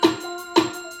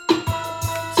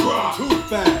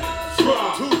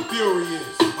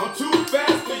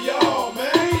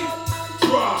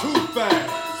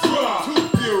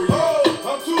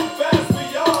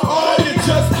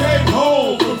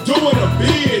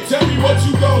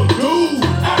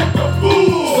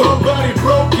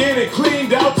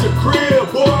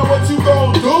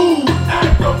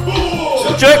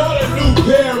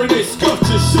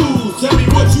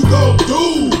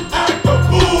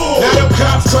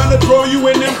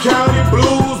County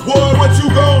Blues, boy, what you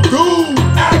gon' do?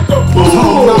 Act the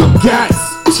fool. Talking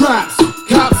gas, traps,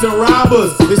 cops and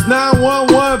robbers. It's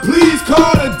 911, please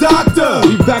call the doctor.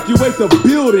 Evacuate the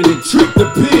building and trick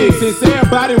the pigs. Since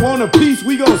everybody want a piece,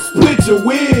 we gon' split your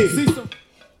wigs.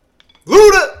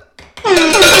 Luda!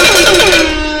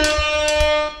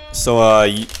 So,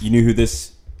 you knew who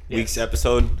this week's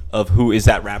episode of Who Is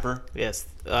That Rapper? Yes.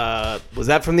 Was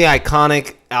that from the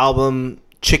iconic album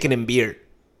Chicken and Beer?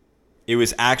 It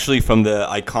was actually from the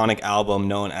iconic album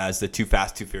known as the Too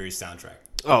Fast, Too Furious soundtrack.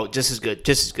 Oh, just as good.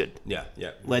 Just as good. Yeah,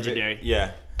 yeah. Legendary.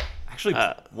 Yeah. Actually,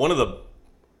 one of the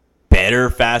better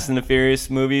Fast and the Furious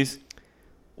movies.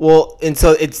 Well, and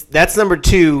so that's number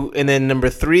 2, and then number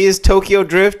 3 is Tokyo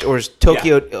Drift, or is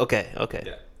Tokyo... Yeah. Okay.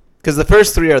 Yeah. Because the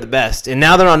first 3 are the best, and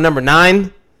now they're on number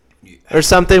 9 or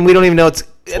something. We don't even know it's...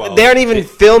 12. They aren't even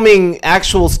filming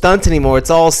actual stunts anymore. It's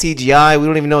all CGI. We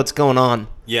don't even know what's going on.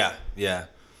 Yeah.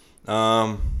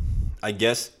 I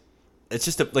guess it's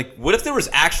just what if there was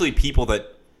actually people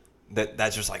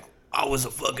that's just like, I was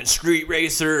a fucking street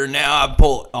racer and now I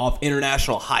pull off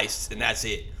international heists and that's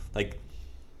it. Like,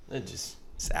 it's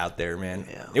out there, man.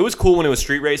 Yeah. It was cool when it was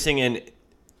street racing, and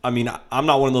I mean, I'm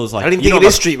not one of those like. I don't even think it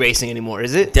is street racing anymore,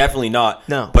 is it? Definitely not.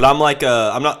 No. But I'm like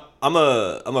I'm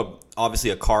obviously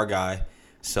a car guy,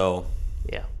 so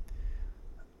Yeah.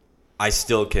 I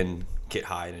still can get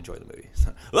high and enjoy the movie.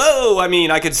 Whoa, I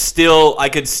mean, I could still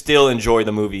enjoy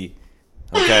the movie.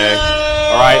 Okay.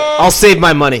 All right. I'll save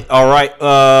my money. All right.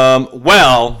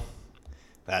 Well,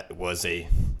 that was a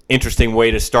interesting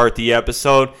way to start the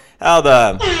episode. How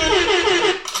the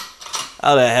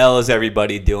hell is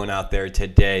everybody doing out there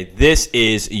today? This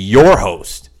is your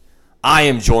host. I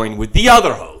am joined with the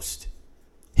other host.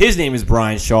 His name is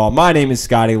Brian Shaw. My name is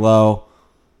Scotty Lowe.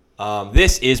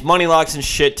 This is Money Locks and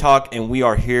Shit Talk, and we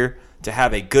are here to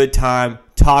have a good time,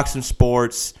 talk some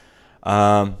sports,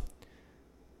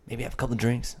 maybe have a couple of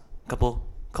drinks, couple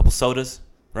sodas,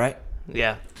 right?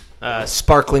 Yeah.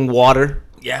 Sparkling water.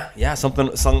 Yeah, something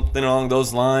along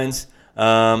those lines.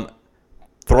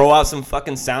 Throw out some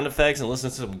fucking sound effects and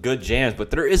listen to some good jams. But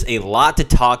there is a lot to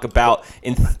talk about.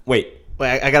 Wait,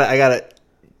 I gotta.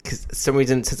 Because for some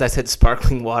reason, since I said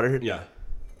sparkling water, yeah.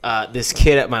 This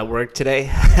kid at my work today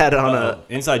had on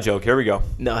inside joke. Here we go.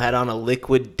 had on a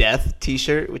Liquid Death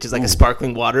T-shirt, which is like a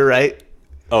sparkling water, right?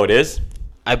 Oh, it is?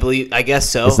 I guess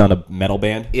so. It's not a metal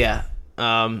band? Yeah.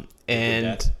 And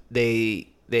Death. they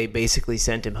basically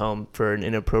sent him home for an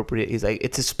inappropriate. He's like,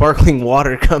 it's a sparkling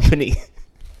water company.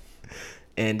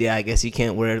 And yeah, I guess you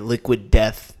can't wear Liquid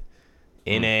Death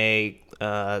in a.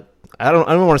 I don't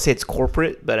want to say it's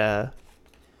corporate, but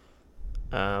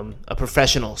a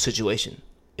professional situation.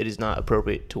 It is not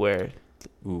appropriate to wear.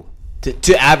 Ooh.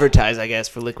 To advertise, I guess,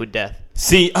 for Liquid Death.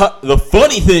 See, the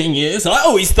funny thing is, I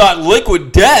always thought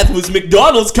Liquid Death was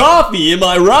McDonald's coffee. Am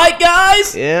I right,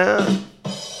 guys? Yeah.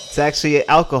 It's actually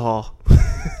alcohol.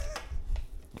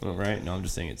 All right. No, I'm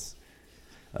just saying it's.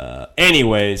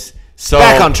 Anyways, so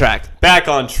Back on track. Back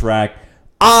on track.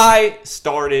 I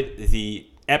started the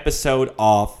episode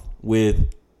off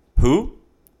with who?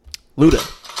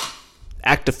 Luda.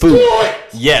 Act of food.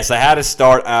 Yes, I had to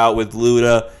start out with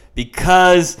Luda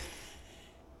because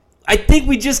I think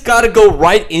we just got to go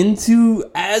right into,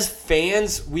 as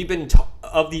fans, we've been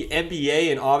of the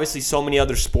NBA and obviously so many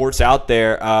other sports out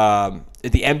there,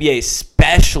 the NBA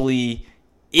especially,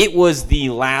 it was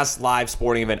the last live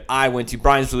sporting event I went to.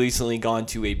 Brian's recently gone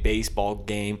to a baseball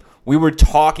game. We were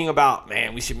talking about,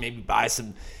 man, we should maybe buy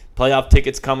some playoff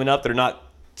tickets coming up. They're not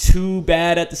too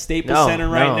bad at the Staples Center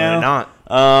right now. They're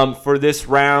not. For this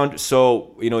round.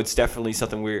 So, it's definitely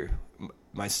something we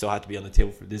might still have to be on the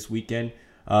table for this weekend.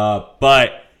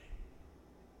 But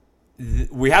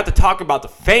we have to talk about the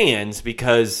fans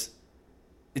because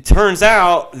it turns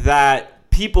out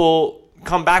that people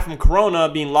come back from Corona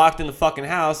being locked in the fucking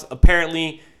house.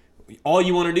 Apparently, all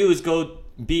you want to do is go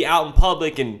be out in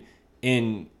public and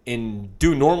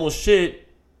do normal shit.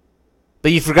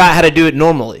 But you forgot how to do it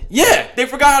normally. Yeah, they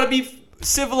forgot how to be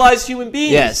civilized human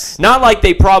beings. Yes. Not like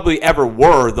they probably ever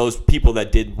were, those people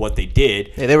that did what they did.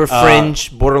 Yeah, they were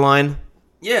fringe, borderline.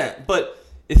 Yeah, but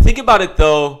think about it,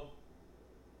 though.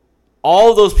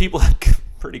 All those people have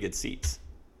pretty good seats.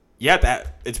 Yeah,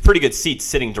 it's pretty good seats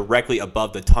sitting directly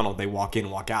above the tunnel they walk in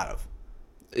and walk out of.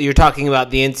 You're talking about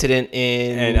the incident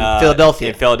in Philadelphia.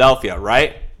 In Philadelphia,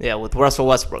 right? Yeah, with Russell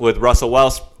Westbrook. With Russell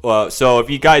Westbrook. So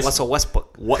if you guys... Russell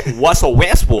Westbrook. Russell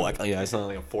Westbrook. Yeah, I sound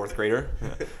like a fourth grader.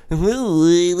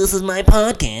 This is my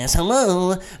podcast.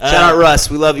 Hello. Shout out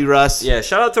Russ. We love you, Russ. Yeah,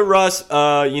 shout out to Russ.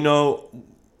 Shout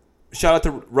out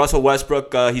to Russell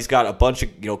Westbrook. He's got a bunch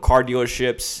of car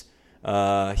dealerships.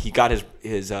 He got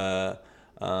his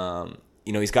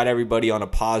he's got everybody on a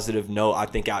positive note. I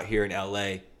think out here in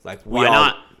LA, like Why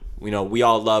not? We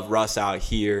all love Russ out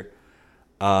here.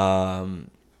 But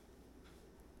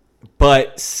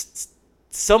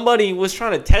somebody was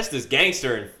trying to test this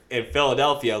gangster in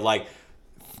Philadelphia. Like,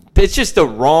 it's just the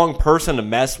wrong person to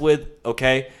mess with,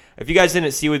 okay? If you guys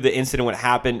didn't see what the incident what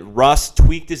happened, Russ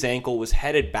tweaked his ankle, was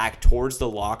headed back towards the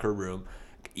locker room,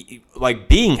 like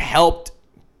being helped.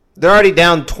 They're already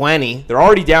down 20. They're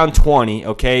already down 20,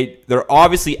 okay? They're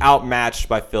obviously outmatched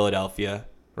by Philadelphia,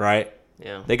 right?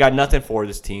 Yeah. They got nothing for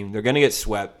this team. They're going to get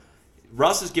swept.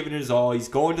 Russ is giving it his all. He's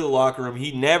going to the locker room.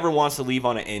 He never wants to leave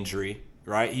on an injury,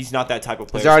 right? He's not that type of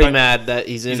player. He's already mad that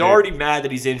he's injured. He's already mad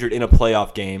that he's injured in a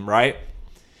playoff game, right?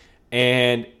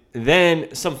 And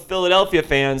then some Philadelphia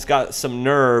fans got some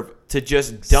nerve to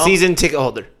just dump season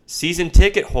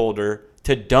ticket holder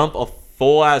to dump a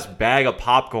full-ass bag of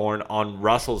popcorn on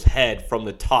Russell's head from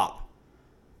the top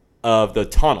of the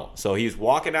tunnel. So he's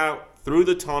walking out through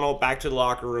the tunnel back to the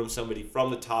locker room. Somebody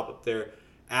from the top up there,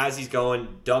 as he's going,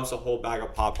 dumps a whole bag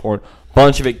of popcorn.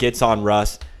 Bunch of it gets on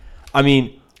Russ. I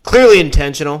mean, clearly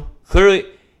intentional. Clearly,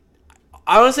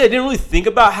 honestly, I didn't really think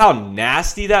about how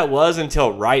nasty that was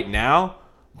until right now.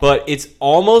 But it's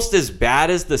almost as bad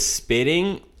as the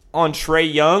spitting on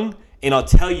Trae Young, and I'll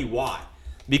tell you why.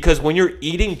 Because when you're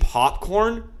eating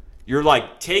popcorn, you're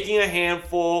like taking a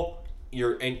handful,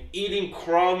 and eating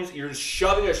crumbs, you're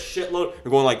shoving a shitload.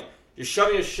 You're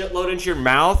shoving a shitload into your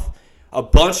mouth. A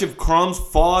bunch of crumbs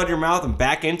fall out of your mouth and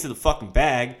back into the fucking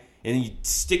bag, and then you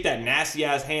stick that nasty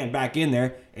ass hand back in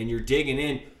there, and you're digging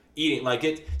in, eating like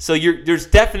it. So there's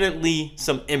definitely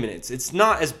some imminence. It's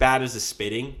not as bad as the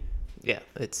spitting. Yeah,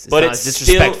 it's not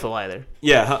disrespectful either.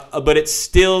 Yeah, but it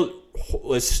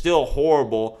was still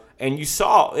horrible, and you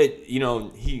saw it.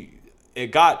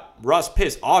 It got Russ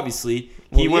pissed. Obviously,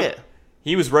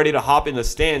 he was ready to hop in the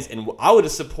stands, and I would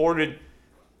have supported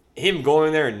him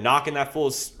going there and knocking that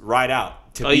fool right out.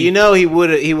 He would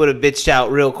have bitched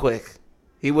out real quick.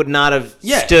 He would not have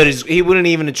stood. He wouldn't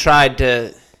even have tried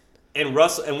to. And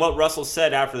what Russell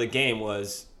said after the game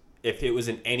was, if it was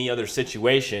in any other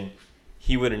situation,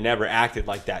 he would have never acted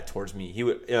like that towards me. He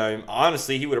would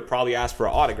honestly, he would have probably asked for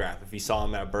an autograph if he saw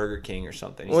him at Burger King or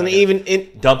something. Well,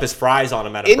 even dump his fries on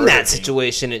him at a Burger King. In that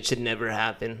situation, it should never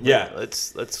happen. Yeah,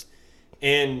 let's.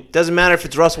 And doesn't matter if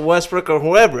it's Russell Westbrook or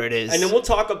whoever it is. And then we'll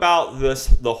talk about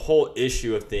the whole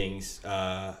issue of things,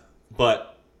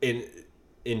 but in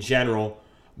general.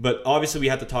 But obviously, we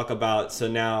have to talk about. So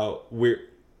now we're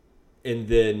in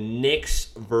the Knicks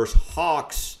versus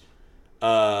Hawks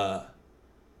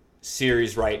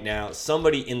series right now.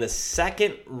 Somebody in the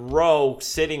second row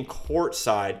sitting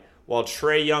courtside while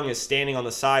Trae Young is standing on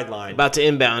the sideline. About to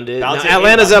inbound it. Now,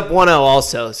 Atlanta's up 1-0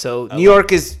 also. So New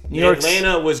York.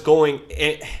 Atlanta was going.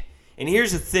 And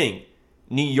here's the thing.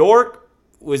 New York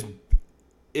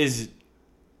is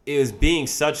being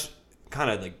such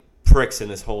kind of like pricks in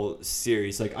this whole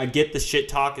series. Like, I get the shit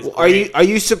talk. Are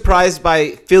you surprised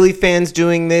by Philly fans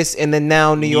doing this and then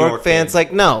now New York fans?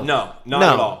 Like, no. Not at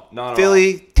all. Not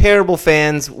Philly, at all. Terrible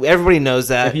fans. Everybody knows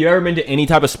that. Have you ever been to any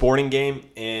type of sporting game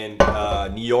and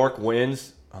New York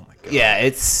wins? Oh my god. Yeah,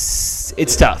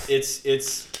 it's tough.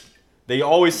 It's they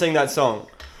always sing that song.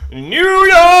 New York.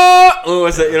 Oh,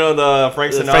 what's it? The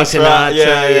Frank Sinatra.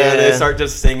 Yeah. They start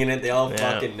just singing it. They all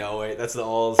fucking know it. That's the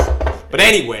alls. But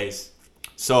anyways,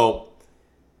 so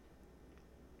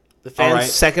the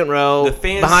fans second row,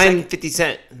 behind 50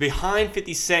 Cent. Behind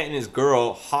 50 Cent and his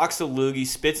girl, hawks a loogie,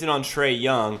 spits it on Trae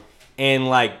Young, and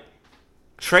like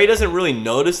Trae doesn't really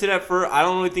notice it at first. I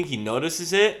don't really think he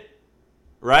notices it,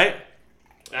 right?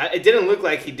 It didn't look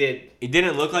like he did. It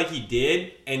didn't look like he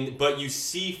did, but you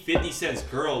see 50 Cent's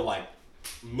girl like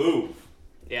move.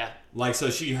 Yeah. Like, so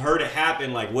she heard it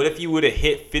happen. Like, what if you would have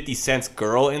hit 50 Cent's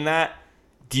girl in that?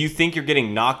 Do you think you're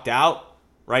getting knocked out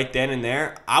right then and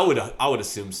there? I would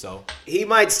assume so. He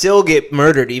might still get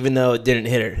murdered even though it didn't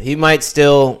hit her. He might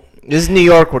still. This is New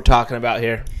York we're talking about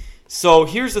here. So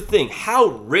here's the thing: how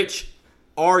rich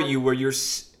are you? Where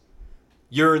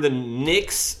you're the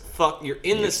Knicks? You're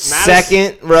in this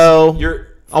second row.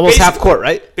 You're almost half court,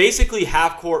 right? Basically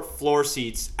half court floor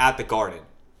seats at the Garden,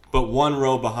 but one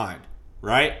row behind,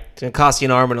 right? It's gonna cost you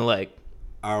an arm and a leg.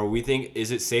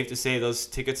 Is it safe to say those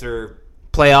tickets are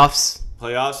playoffs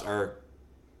are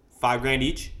 $5,000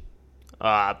 each?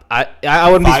 I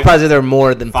wouldn't be surprised if they're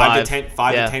more than five. To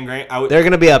 10 grand. They're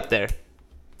gonna be up there.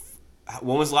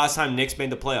 When was the last time Knicks made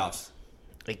the playoffs?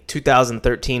 Like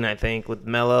 2013, I think, with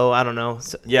Melo. I don't know.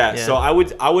 So I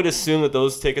would assume that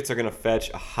those tickets are gonna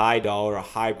fetch a high dollar, a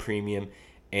high premium,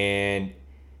 and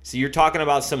so you're talking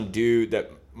about some dude that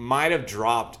might have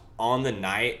dropped on the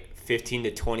night 15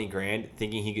 to 20 grand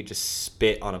thinking he could just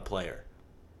spit on a player.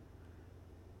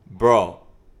 Bro,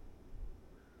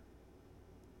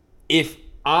 if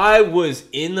I was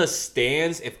in the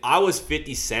stands, if I was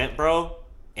 50 Cent, bro,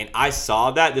 and I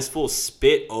saw that this fool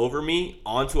spit over me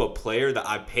onto a player that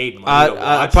I paid money to watch,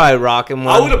 I'd probably rock him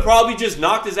one. I would have probably just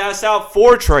knocked his ass out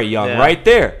for Trae Young right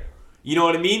there. You know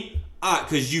what I mean?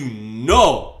 Because you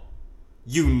know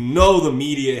the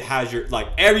media has your, like,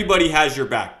 everybody has your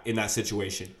back in that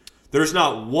situation. There's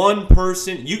not one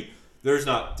person, your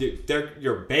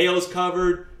bail's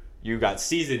covered. You got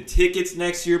season tickets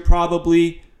next year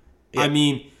probably. Yeah. I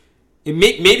mean,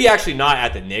 maybe actually not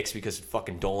at the Knicks because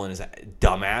fucking Dolan is a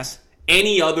dumbass.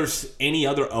 Any other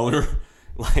owner,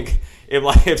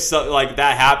 if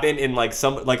that happened and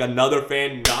another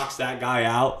fan knocks that guy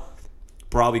out,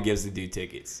 probably gives the dude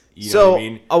tickets. You know what I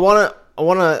mean? I wanna.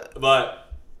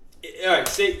 But all right,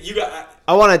 say you got.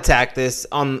 I want to attack this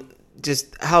on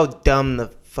just how dumb the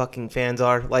fucking fans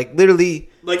are. Like literally.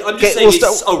 Like I'm just saying,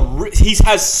 he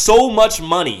has so much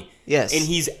money. Yes. And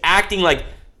he's acting like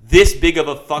this big of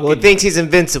a fucking. Well, he thinks he's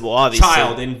invincible, obviously.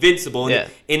 Child, invincible. And, yeah.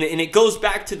 and it goes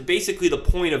back to basically the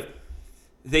point of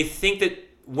they think that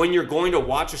when you're going to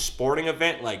watch a sporting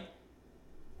event, like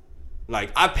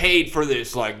I paid for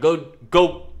this, like go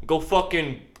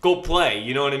fucking go play.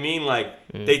 You know what I mean? Like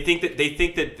they think that they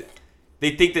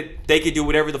could do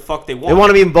whatever the fuck they want. They want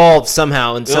to be involved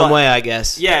somehow in some way, I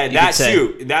guess. Yeah, that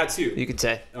too. You could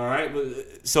say. All right.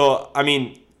 So I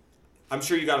mean, I'm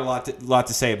sure you got a lot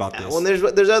to say about this. Well,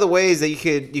 there's other ways that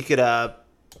you could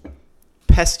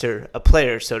pester a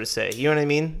player, so to say. You know what I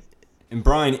mean? And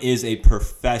Brian is a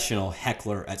professional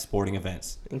heckler at sporting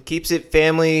events. And keeps it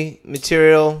family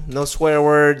material, no swear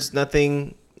words,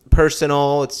 nothing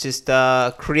personal. It's just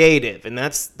creative, and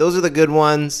those are the good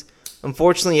ones.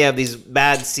 Unfortunately, you have these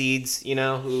bad seeds, you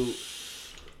know, who,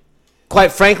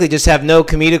 quite frankly, just have no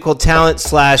comedical talent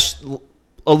 /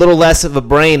 a little less of a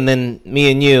brain than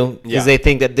me and you because they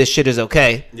think that this shit is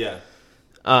okay. Yeah.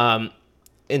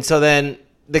 And so then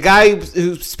the guy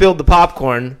who spilled the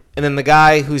popcorn and then the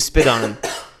guy who spit on him.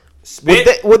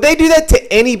 Would they do that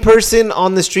to any person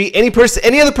on the street? Any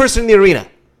other person in the arena?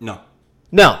 No.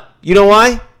 You know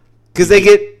why? Because they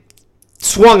get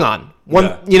swung on.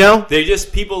 You know? They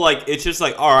just, people like, it's just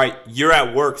like, all right, you're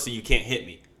at work, so you can't hit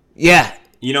me. Yeah.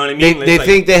 You know what I mean? They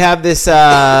think they have this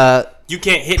you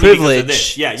can't hit privilege, me because of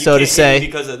this. Yeah, you so can't to say, hit me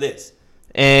because of this.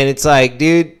 And it's like,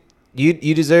 dude,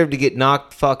 you deserve to get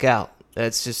knocked the fuck out.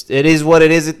 That's just, it is what it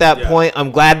is at that point.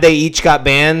 I'm glad they each got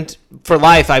banned for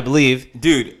life, I believe.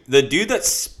 Dude, the dude that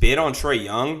spit on Trae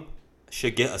Young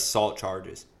should get assault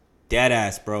charges. Dead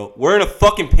ass, bro. We're in a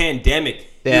fucking pandemic.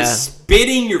 Yeah. You're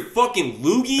spitting your fucking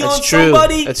loogie on true.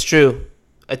 somebody? That's true.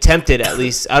 Attempted, at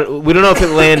least. We don't know if it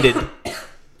landed.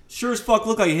 Sure as fuck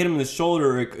looked like you hit him in the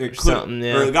shoulder or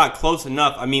it got close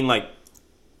enough. I mean, like,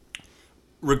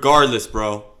 regardless,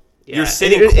 bro. Yeah. You're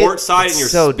sitting courtside and you're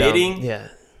so spitting. Dumb. Yeah.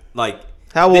 Like,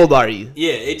 how old are you?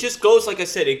 Yeah, it just goes, like I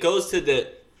said, it goes to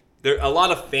there are a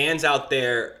lot of fans out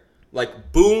there,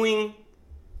 like, booing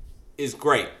is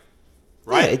great.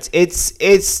 Right? Yeah,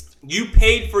 it's you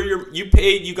paid for your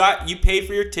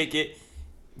ticket.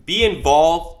 Be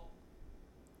involved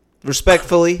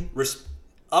respectfully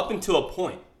up until a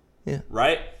point. Yeah.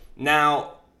 Right?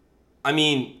 Now, I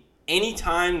mean,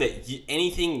 anytime that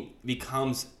anything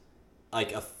becomes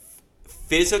like a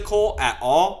physical at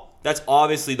all, that's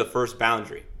obviously the first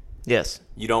boundary. Yes.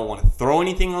 You don't want to throw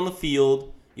anything on the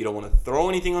field. You don't want to throw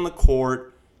anything on the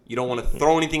court. You don't want to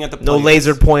throw anything at the players. No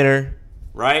laser pointer.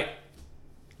 Right?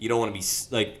 You don't want to be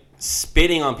like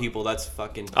spitting on people. That's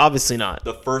fucking obviously not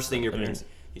the first thing your parents.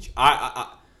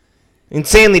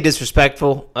 Insanely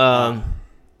disrespectful.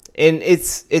 And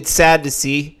it's sad to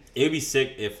see. It'd be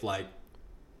sick if, like,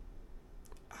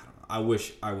 I don't know.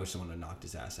 I wish someone had knocked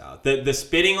his ass out. The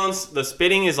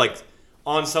spitting is like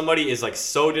on somebody is like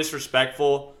so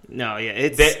disrespectful. No, yeah,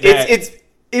 it's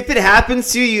if it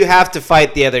happens to you, you have to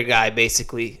fight the other guy,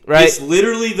 basically, right? It's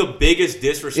literally the biggest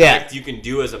disrespect you can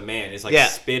do as a man. It's like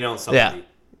spit on somebody.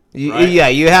 Yeah.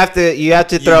 Right? You have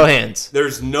to throw hands.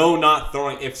 There's no not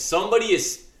throwing. If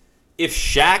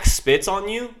Shaq spits on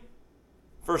you,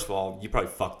 first of all, you probably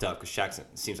fucked up because Shaq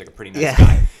seems like a pretty nice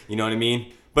guy. You know what I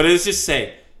mean? But let's just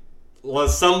say,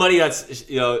 somebody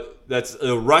that's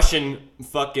a Russian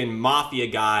fucking mafia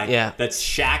guy that's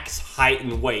Shaq's height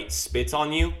and weight spits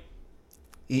on you.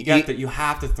 You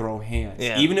have to throw hands,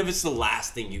 even if it's the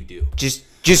last thing you do.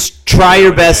 Just try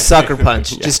your best sucker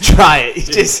punch. Just try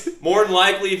it. More than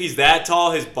likely, if he's that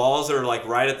tall, his balls are like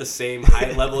right at the same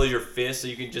height level as your fist, so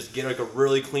you can just get like a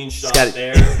really clean shot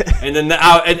there. And then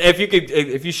and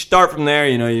if you start from there,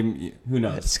 you who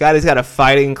knows? Scotty's got a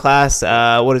fighting class.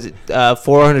 What is it?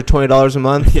 $420 a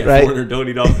month, Yeah, right?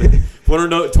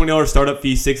 $420 startup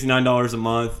fee, $69 a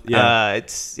month. Yeah,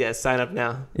 sign up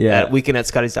now. Yeah. At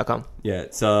weekend@scottys.com. yeah.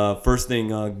 It's first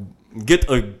thing. Get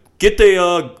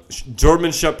the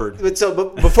German Shepherd. But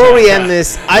before we end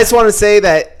this, I just want to say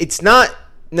that it's not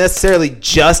necessarily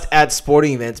just at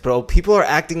sporting events, bro. People are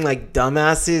acting like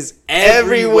dumbasses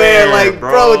everywhere. Like,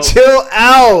 bro, chill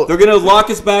out. They're gonna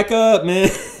lock us back up, man.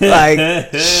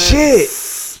 Like, shit.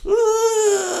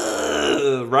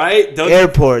 Right?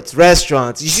 Airports,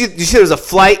 restaurants. You see there was a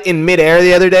flight in midair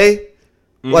the other day?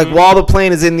 Like, while the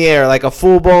plane is in the air, like a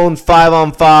full-blown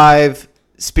 5-on-5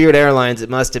 Spirit Airlines, it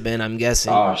must have been, I'm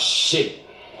guessing. Oh, shit.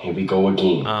 Here we go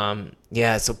again.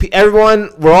 Yeah, so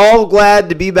everyone, we're all glad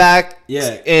to be back.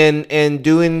 Yeah. And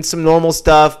doing some normal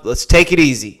stuff. Let's take it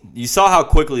easy. You saw how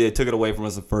quickly they took it away from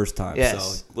us the first time.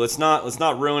 Yes. So let's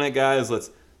not ruin it, guys.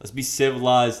 Let's be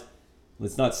civilized.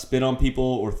 Let's not spit on people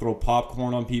or throw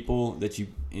popcorn on people. That's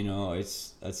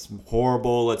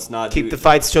horrible. Let's not Keep the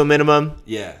fights to a minimum.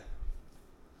 Yeah.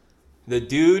 The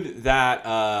dude that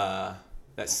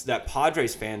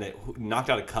Padres fan that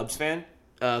knocked out a Cubs fan.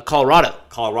 Colorado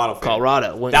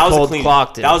fan. Went that was cold a clean.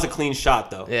 clocked him. That was a clean shot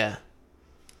though. Yeah.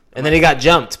 And then he got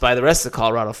jumped by the rest of the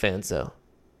Colorado fans though,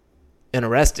 and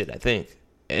arrested, I think.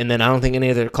 And then I don't think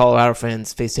any other Colorado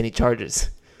fans faced any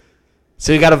charges.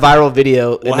 So he got a viral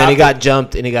video, and then he got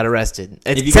jumped and he got arrested.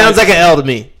 It sounds like an L to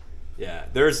me. Yeah,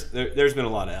 there's been a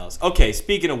lot of L's. Okay,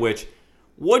 speaking of which,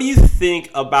 what do you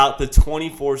think about the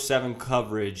 24/7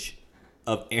 coverage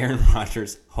of Aaron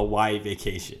Rodgers' Hawaii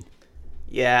vacation?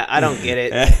 Yeah, I don't get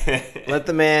it. Let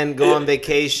the man go on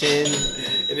vacation.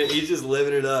 And he's just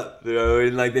living it up.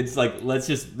 And like it's like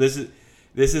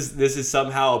this is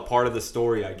somehow a part of the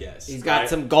story, I guess. He's got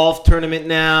some golf tournament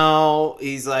now.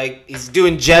 He's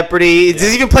doing Jeopardy. Does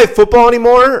he even play football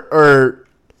anymore? Or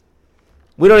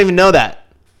we don't even know that.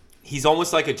 He's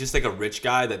almost like a rich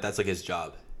guy that's like his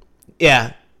job.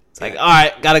 Yeah. It's like, all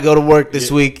right, got to go to work this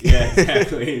week. Yeah,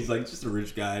 exactly. He's like just a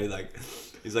rich guy. Like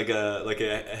he's like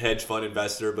a hedge fund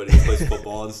investor, but he plays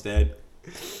football instead.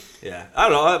 Yeah, I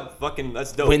don't know.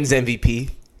 That's dope. Wins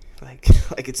MVP.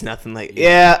 Like it's nothing.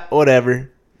 Yeah, whatever.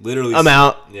 Literally, I'm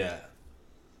out. Yeah,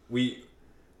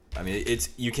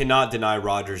 you cannot deny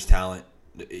Rodgers' talent.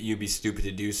 You'd be stupid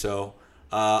to do so.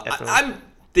 I'm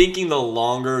thinking the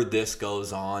longer this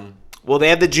goes on. Well, they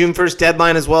have the June 1st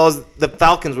deadline as well as the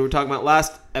Falcons we were talking about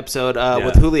last episode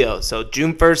with Julio. So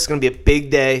June 1st is going to be a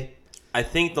big day. I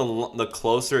think the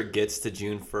closer it gets to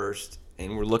June 1st,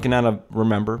 and we're looking at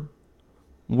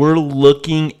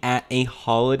a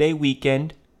holiday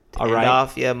weekend. All right.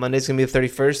 Off. Yeah, Monday's going to be the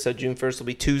 31st, so June 1st will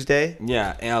be Tuesday.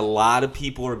 Yeah, and a lot of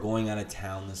people are going out of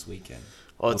town this weekend.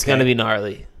 Oh, it's going to be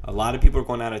gnarly. A lot of people are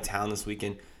going out of town this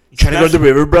weekend. You trying to go to the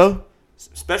river, bro?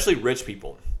 Especially rich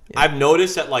people. Yeah. I've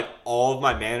noticed that all of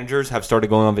my managers have started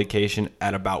going on vacation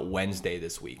at about Wednesday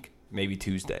this week, maybe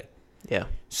Tuesday. Yeah.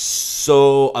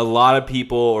 So a lot of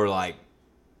people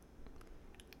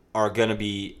are going to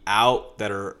be out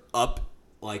that are up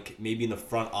maybe in the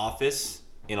front office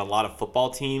in a lot of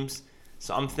football teams.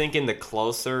 So I'm thinking the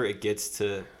closer it gets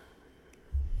to...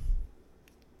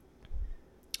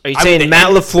 Are you saying Matt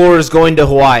LaFleur is going to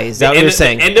Hawaii? Is that what you're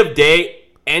saying? End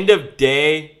of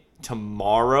day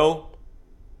tomorrow,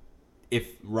 if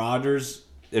Rodgers,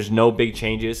 there's no big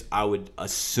changes, I would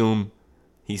assume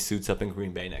he suits up in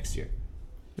Green Bay next year.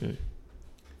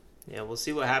 Yeah, we'll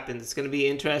see what happens. It's going to be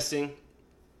interesting.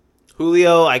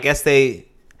 Julio, I guess they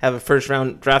have a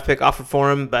first-round draft pick offer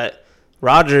for him, but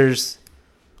Rodgers,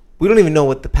 we don't even know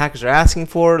what the Packers are asking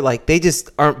for. They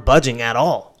just aren't budging at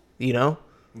all,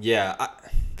 Yeah.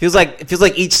 Feels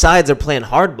like each sides are playing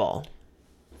hardball.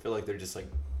 I feel like they're just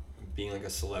being a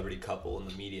celebrity couple in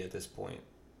the media at this point.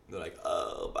 They're like,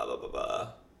 oh, blah, blah, blah, blah.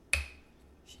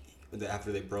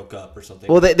 After they broke up or something.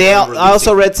 Well, I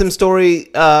also read some story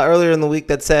earlier in the week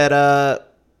that said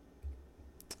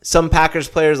some Packers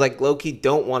players low-key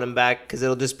don't want him back because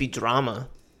it'll just be drama.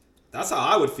 That's how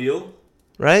I would feel.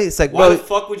 Right? It's why the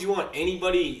fuck would you want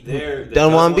anybody there that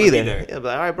don't want to be there? Yeah,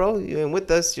 but all right, bro, you ain't with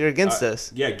us. You're against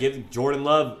us. Yeah, give Jordan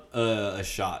Love a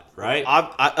shot, right?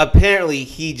 Apparently,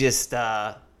 he just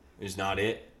is not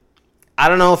it. I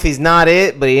don't know if he's not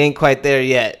it, but he ain't quite there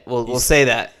yet. We'll say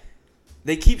that.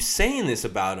 They keep saying this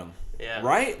about him. Yeah.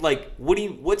 Right?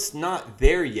 What's not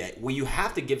there yet? Well, you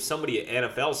have to give somebody an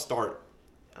NFL start.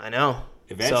 I know.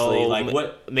 Eventually,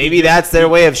 so, maybe that's their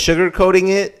way of sugarcoating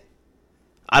it.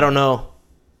 I don't know.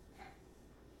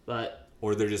 But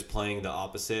or they're just playing the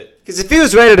opposite. Because if he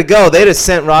was ready to go, they'd have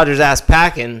sent Rodgers' ass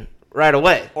packing right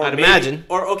away, I'd imagine.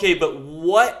 Or, okay, but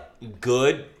what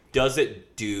good does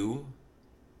it do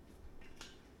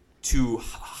to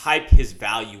hype his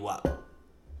value up?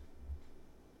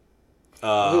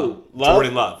 Who?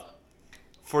 Jordan Love.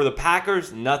 For the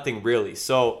Packers, nothing really.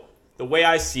 So the way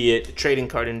I see it, The trading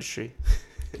card industry.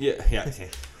 yeah.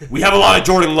 We have a lot of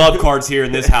Jordan Love cards here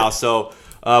in this house, so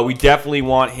we definitely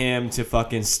want him to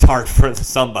fucking start for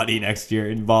somebody next year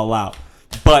and ball out.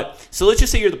 But so let's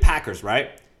just say you're the Packers, right?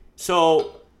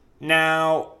 So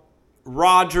now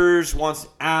Rodgers wants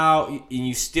out, and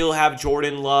you still have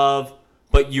Jordan Love,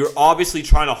 but you're obviously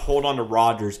trying to hold on to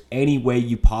Rodgers any way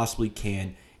you possibly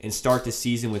can and start the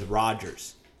season with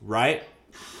Rodgers, right?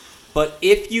 But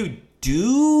if you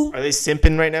do... Are they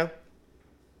simping right now?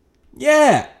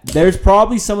 Yeah, there's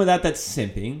probably some of that's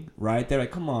simping, right? They're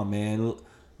like, come on, man.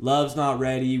 Love's not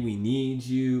ready. We need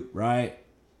you, right?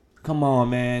 Come on,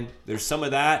 man. There's some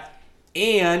of that.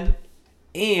 And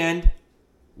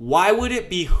why would it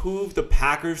behoove the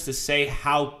Packers to say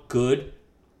how good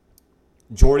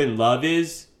Jordan Love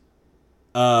is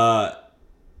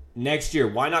next year?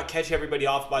 Why not catch everybody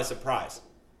off by surprise,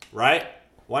 right?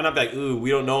 Why not be like, ooh, we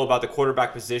don't know about the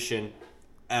quarterback position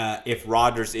if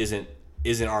Rodgers isn't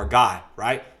our guy,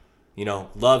 right? You know,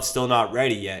 Love's still not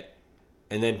ready yet.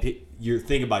 And then you're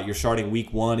thinking about you're starting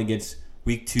week 1 against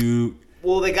week 2.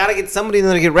 Well, they got to get somebody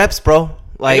to get reps, bro.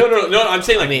 Like, No. I'm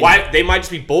saying, like, why they might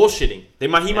just be bullshitting. He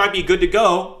might be good to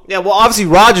go. Yeah, well, obviously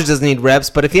Rodgers doesn't need reps,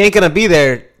 but if he ain't going to be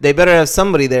there, they better have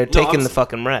somebody there taking the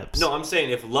fucking reps. No, I'm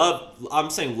saying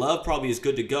Love probably is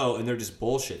good to go, and they're just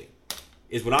bullshitting,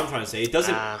 is what I'm trying to say. It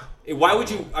doesn't. Why would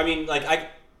you? I mean, like,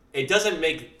 it doesn't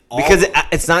make. Because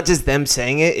it's not just them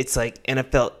saying it; it's like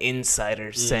NFL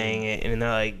insiders saying it, and they're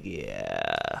like,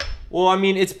 "Yeah." Well, I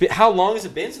mean, how long has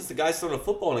it been since the guy's thrown a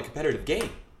football in a competitive game?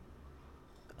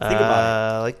 Think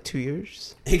about it. Like 2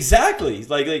 years. Exactly.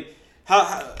 Like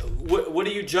how what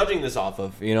are you judging this off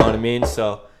of? You know what I mean?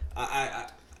 So I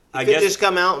guess just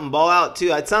come out and ball out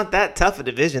too. It's not that tough a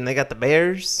division. They got the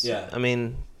Bears. Yeah. I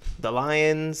mean, the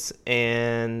Lions,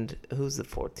 and who's the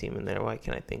fourth team in there? Why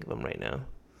can't I think of them right now?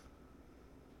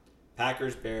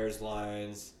 Packers, Bears,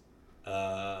 Lions,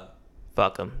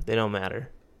 Fuck them. They don't matter.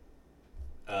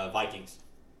 Vikings.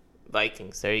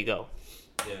 There you go.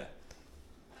 Yeah.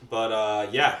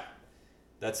 But yeah,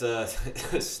 that's a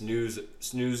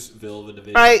snoozeville of a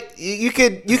division. All right, you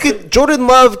could. Jordan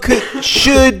Love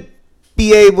should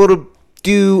be able to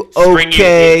do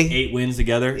okay. 8 wins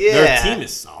together. Yeah. Their team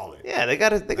is solid. Yeah, they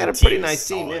got a pretty nice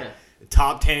team. Solid. Yeah.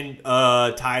 Top 10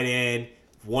 tight end,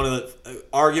 one of the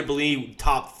arguably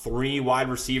top 3 wide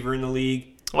receiver in the league.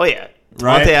 Oh yeah.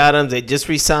 Right. Devontae Adams. They just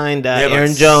re-signed They have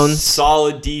Aaron Jones.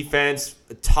 Solid defense.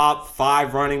 Top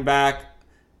 5 running back.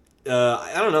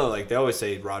 I don't know. Like they always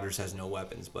say, Rodgers has no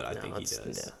weapons, but I think he does.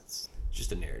 Yeah, It's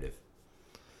just a narrative,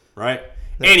 right?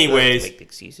 That's Anyways, make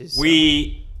excuses,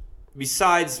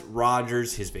 besides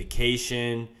Rodgers, his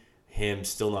vacation, him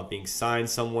still not being signed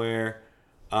somewhere.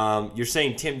 You're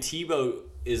saying Tim Tebow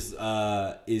is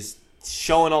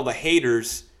showing all the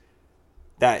haters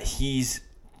that he's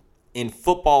in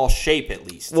football shape at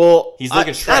least. Well, he's looking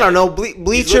I shredded. don't know.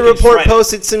 Bleacher Report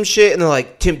posted some shit, and they're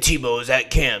like, Tim Tebow is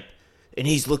at camp, and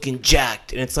he's looking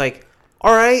jacked. And it's like,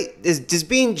 all right, is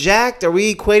being jacked, are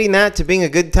we equating that to being a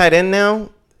good tight end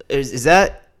now? Is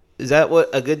that what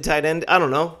a good tight end? I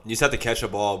don't know. You just have to catch a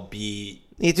ball, You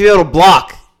have to be able to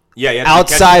block. Yeah, you have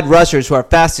outside rushers who are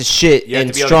fast as shit you have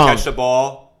and to be strong. able to catch the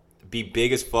ball, be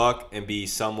big as fuck, and be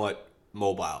somewhat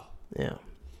mobile. Yeah.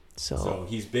 So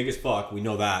he's big as fuck. We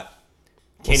know that.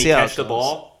 Can he see how catch it the goes.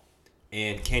 ball?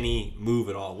 And can he move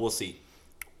at all? We'll see.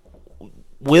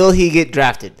 Will he get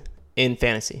drafted in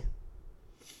fantasy?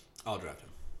 I'll draft him.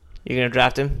 You're gonna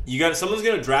draft him? Someone's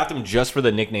gonna draft him just for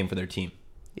the nickname for their team,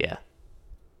 Yeah.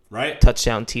 right?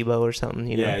 Touchdown Tebow or something.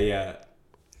 You know? Yeah.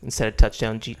 Instead of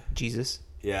touchdown Jesus.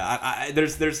 Yeah,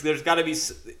 there's got to be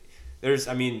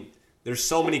there's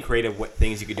so many creative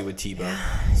things you could do with Tebow.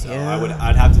 So Yeah.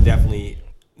 I'd have to definitely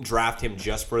draft him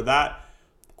just for that.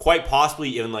 Quite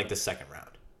possibly in like the second round,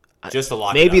 just to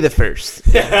lock. Maybe it the up. first.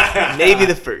 Maybe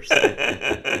the first.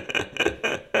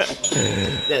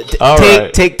 All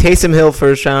right. Take Taysom Hill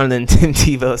first round, and then Tim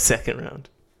Tebow second round.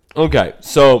 Okay,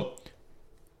 so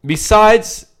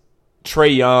besides Trey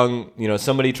Young,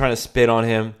 somebody trying to spit on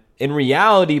him. In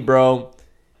reality, bro,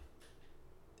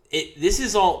 this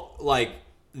is all like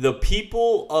the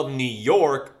people of New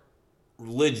York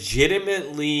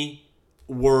legitimately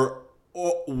were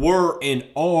and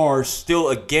are still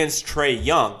against Trey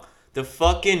Young. the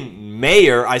fucking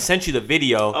mayor, I sent you the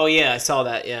video. Oh yeah, I saw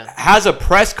that. Yeah. Has a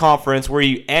press conference where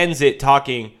he ends it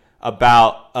talking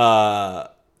about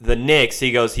the Knicks.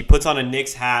 He puts on a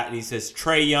Knicks hat and he says,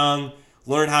 Trae Young,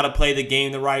 learn how to play the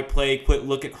game the right play.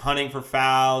 Quit hunting for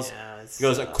fouls. Yeah, He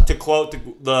goes, to quote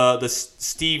the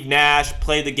Steve Nash,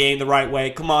 play the game the right way.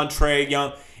 Come on, Trae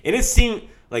Young. And it seemed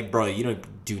like, bro, you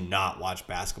do not watch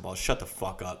basketball. Shut the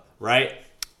fuck up, right?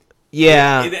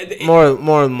 Yeah,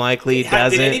 more than likely he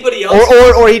doesn't. Did anybody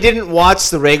else? Or he didn't watch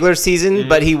the regular season,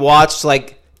 but he watched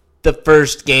like the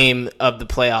first game of the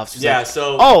playoffs. He's like,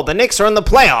 so the Knicks are in the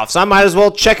playoffs. I might as well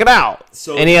check it out.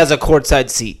 And he has a courtside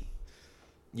seat.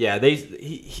 Yeah,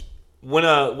 when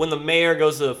the mayor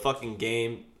goes to the fucking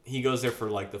game, he goes there for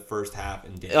like the first half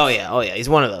and dips. Oh yeah, he's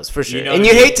one of those for sure. You know and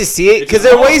you hate to see it because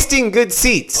they're wasting good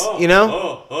seats.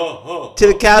 To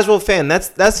the casual fan, that's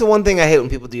the one thing I hate when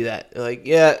people do that. They're like,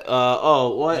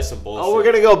 what? Just some bullshit. Oh, we're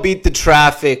gonna go beat the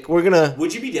traffic. We're gonna.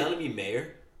 Would you be down to be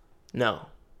mayor? No.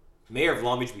 Mayor of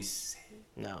Long Beach would be sick.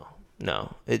 No.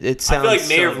 It sounds. I feel like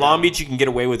mayor so of Long dumb. Beach, you can get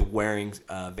away with wearing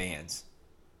Vans.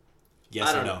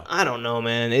 Yes or no? I don't know,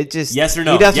 man. It just yes or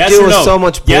no. You'd have to yes deal or with no. so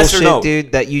much yes or bullshit, no.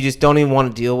 dude, that you just don't even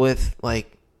want to deal with.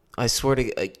 Like, I swear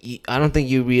to, I don't think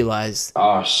you realize.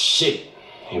 Oh shit!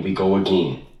 Here we go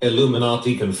again.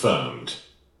 Illuminati confirmed.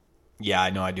 Yeah,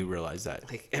 I know. I do realize that.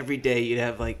 Like every day, you'd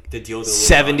have like The deal with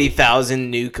 70,000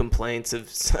 new complaints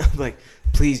of like,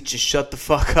 please just shut the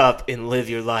fuck up and live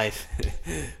your life.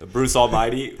 Bruce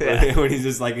Almighty Yeah. when he's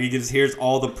just like he just hears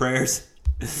all the prayers.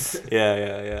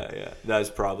 Yeah. That's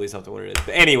probably something what it is.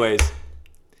 But anyways,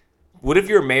 what if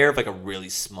you're a mayor of like a really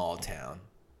small town?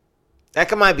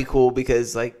 That might be cool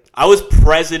because like I was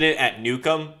president at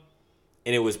Newcomb,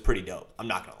 and it was pretty dope. I'm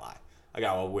not gonna lie. I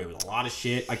got away with a lot of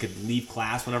shit. I could leave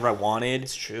class whenever I wanted.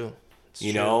 it's true.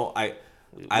 You know,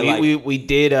 we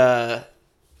did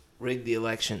rig the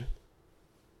election.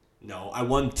 No, I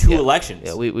won two elections.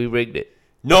 Yeah, we rigged it.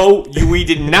 No, we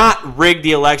did not rig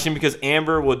the election because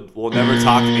Amber will never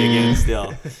talk to me again.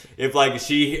 Still,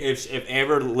 if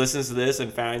Amber listens to this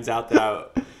and finds out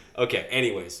that okay.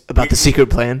 Anyways, About the secret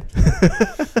plan.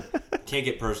 can't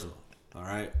get personal. All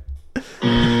right.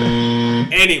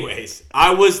 Anyways,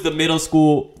 I was the middle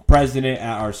school president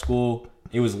at our school.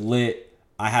 It was lit.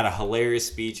 I had a hilarious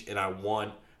speech and I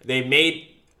won. They made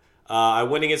I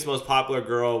went against the most popular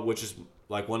girl, which is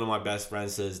like one of my best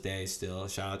friends to this day. Still,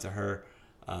 shout out to her.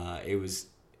 It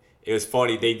was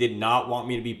funny. They did not want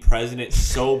me to be president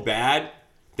so bad.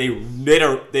 They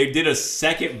did a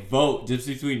second vote just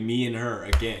between me and her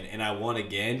again, and I won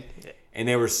again. And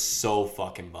they were so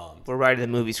fucking bummed. We're writing the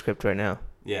movie script right now.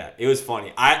 Yeah, it was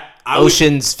funny. I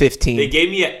Ocean's 15. They gave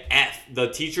me an F.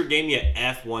 The teacher gave me an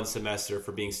F one semester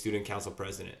for being student council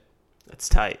president. That's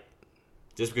tight.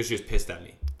 Just because she was pissed at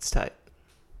me. It's tight.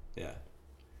 Yeah.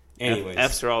 Anyways.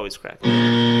 F's are always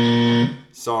cracking.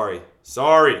 Sorry.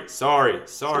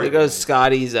 There goes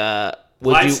Scotty's.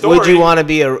 Life story. Would you want to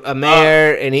be a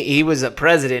mayor? And he was a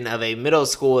president of a middle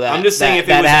school that I'm just saying if it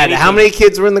that was had anything- how many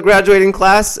kids were in the graduating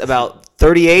class? About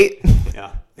 38.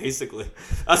 Yeah, basically.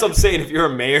 That's what I'm saying. If you're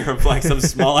a mayor of like some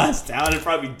small ass town, it'd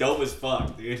probably be dope as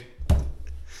fuck, dude.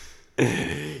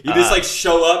 You just like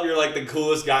show up, you're like the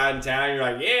coolest guy in town. You're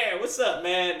like, yeah, what's up,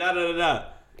 man? Have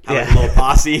like a little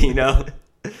posse, you know.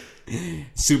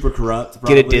 Super corrupt.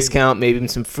 Probably. Get a discount, maybe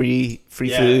some free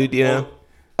food. You know.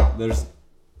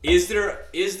 Is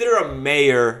there a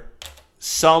mayor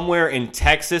somewhere in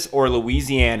Texas or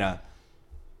Louisiana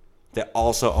that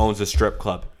also owns a strip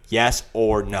club? Yes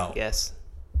or no? Yes.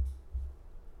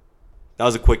 That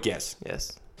was a quick yes.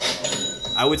 Yes.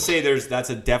 I would say that's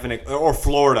a definite. Or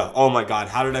Florida. Oh my God,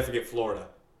 how did I forget Florida?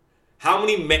 How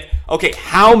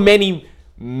many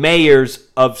mayors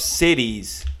of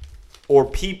cities or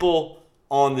people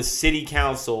on the city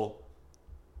council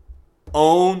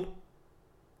own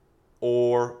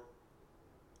or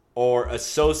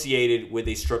associated with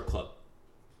a strip club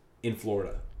in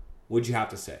Florida? Would you have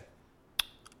to say?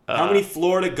 How many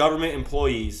Florida government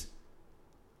employees,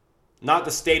 not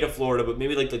the state of Florida, but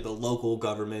maybe like the local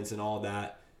governments and all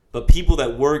that, but people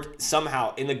that work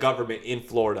somehow in the government in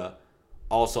Florida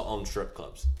also own strip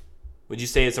clubs? Would you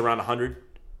say it's around 100?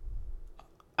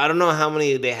 I don't know how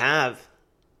many they have.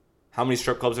 How many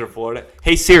strip clubs are in Florida?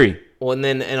 Hey Siri. Well,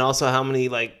 and also how many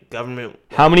like government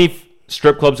How many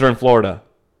strip clubs are in Florida?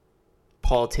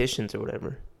 politicians or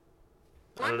whatever.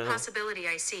 One possibility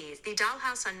I see is the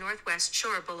Dollhouse on Northwest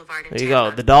Shore Boulevard in There you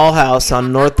Tampa. go. The Dollhouse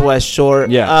on Northwest Shore.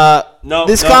 Yeah.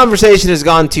 This conversation has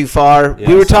gone too far. Yeah,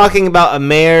 we were sorry. talking about a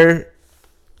mayor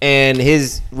and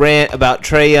his rant about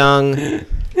Trae Young.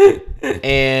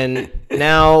 And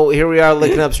now here we are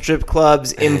looking up strip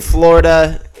clubs in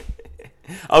Florida.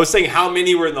 I was saying how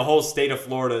many were in the whole state of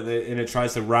Florida, and it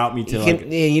tries to route me to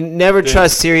You never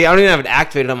trust Siri. I don't even have it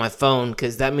activated on my phone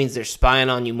because that means they're spying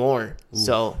on you more.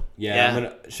 So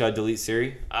yeah. Should I delete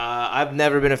Siri? I've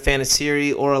never been a fan of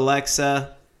Siri or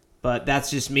Alexa, but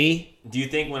that's just me. Do you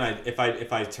think if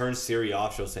I turn Siri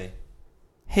off, she'll say,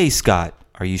 "Hey Scott,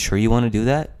 are you sure you want to do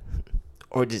that?"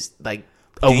 Or just like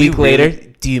a week later,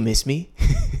 do you miss me?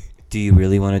 Do you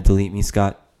really want to delete me,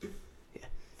 Scott?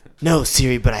 No,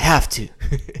 Siri, but I have to.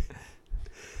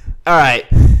 All right.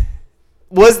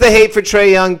 Was the hate for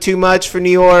Trae Young too much for New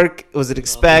York? Was it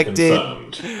expected?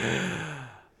 No.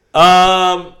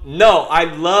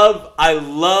 I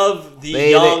love the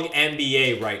young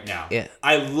NBA right now. Yeah.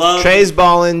 I love Trae's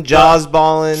balling, Ja's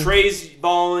balling. Trae's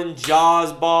balling,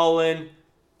 Ja's balling.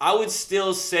 I would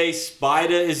still say Spida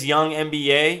is young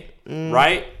NBA,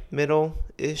 right?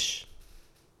 Middle-ish.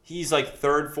 He's like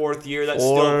third, fourth year. That's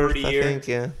still pretty year. I think,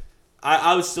 yeah.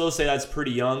 I would still say that's pretty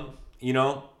young,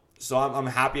 So I'm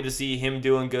happy to see him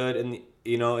doing good in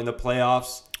the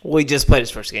playoffs. Well, he just played his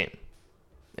first game,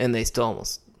 and they still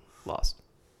almost lost.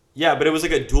 Yeah, but it was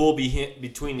like a duel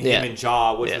between him and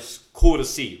Ja, which was cool to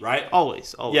see, right?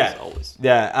 Always.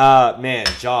 Yeah, man,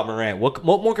 Ja Morant. What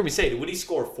more can we say? Would he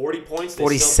score 40 points?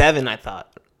 47, I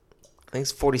thought. I think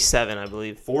it's 47, I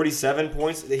believe. 47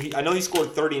 points? I know he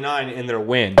scored 39 in their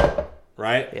win.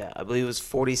 Right? Yeah, I believe it was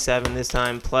 47 this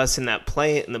time. Plus, in the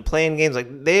playing games,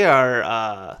 like they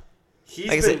are.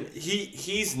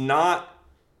 He's not.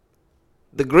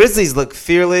 The Grizzlies look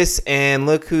fearless, and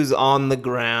look who's on the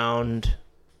ground.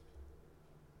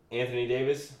 Anthony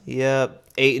Davis. Yep,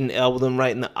 Ayton elbowed him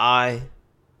right in the eye.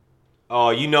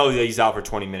 Oh, you know that he's out for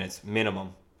 20 minutes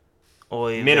minimum.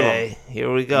 Oy minimum. Vey.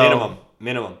 Here we go.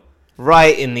 Minimum.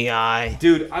 Right in the eye.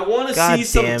 Dude, I want to see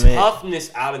some toughness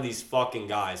out of these fucking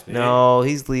guys, man. No,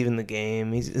 he's leaving the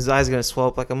game. His eyes are going to swell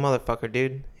up like a motherfucker,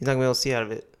 dude. He's not going to be able to see out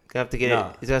of it. He's going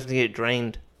to have to get it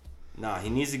drained. Nah, he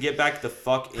needs to get back the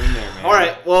fuck in there, man. All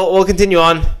right, well, we'll continue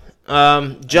on.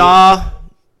 Ja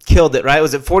killed it, right?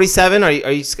 Was it 47? Are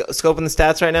you scoping the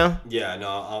stats right now? Yeah, no,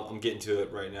 I'm getting to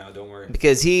it right now. Don't worry.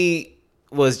 Because he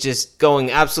was just going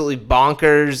absolutely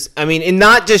bonkers. I mean, and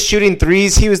not just shooting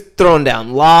threes. He was throwing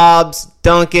down lobs,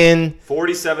 dunking.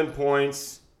 47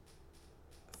 points,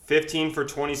 15 for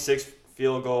 26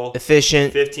 field goal.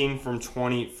 Efficient. 15 from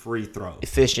 20 free throws.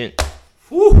 Efficient.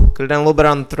 Whew. Could have done a little better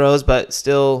on the throws, but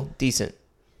still decent.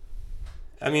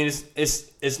 I mean,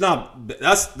 it's not.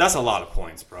 That's a lot of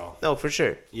points, bro. No, for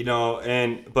sure.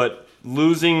 But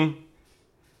losing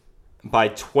by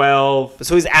 12.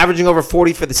 So he's averaging over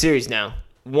 40 for the series now.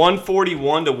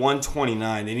 141 to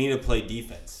 129. They need to play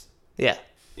defense. Yeah.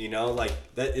 Like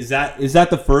that is that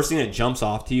the first thing that jumps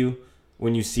off to you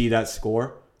when you see that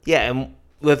score? Yeah, and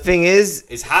the thing is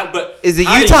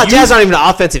the Utah Jazz aren't even an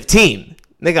offensive team.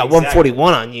 They got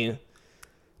 141 on you.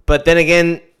 But then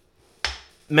again,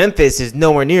 Memphis is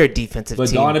nowhere near a defensive team.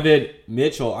 But Donovan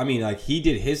Mitchell, I mean, like he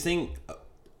did his thing,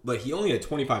 but he only had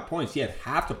 25 points. He had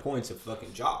half the points of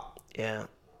fucking Ja. Yeah.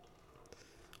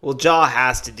 Well, Ja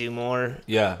has to do more.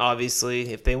 Yeah.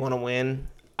 Obviously, if they want to win.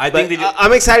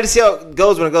 I'm excited to see how it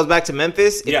goes when it goes back to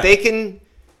Memphis. Yeah.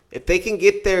 If they can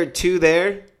get their two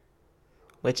there,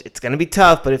 which it's gonna be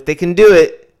tough, but if they can do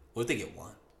it. What if they get one?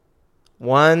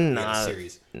 One,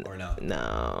 series or no?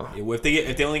 No. If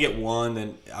they only get one,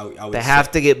 then I would. They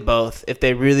have to get both if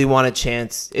they really want a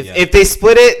chance. If they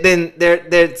split it, then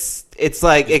it's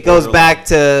like it goes back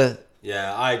to.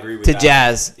 Yeah, I agree with to that.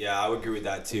 Jazz. Yeah, I would agree with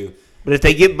that too. But if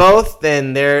they get both,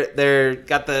 then they're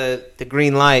got the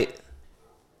green light.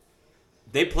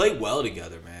 They play well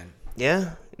together, man.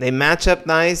 Yeah, they match up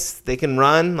nice. They can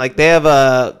run. Like they have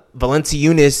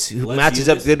Valanciunas who matches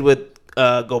up good with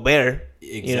Gobert.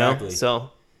 Exactly.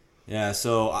 So. Yeah,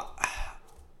 so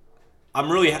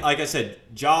I'm really, like I said,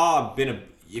 Ja.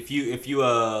 If you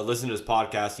listen to this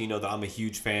podcast, you know that I'm a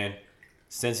huge fan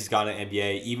since he's got an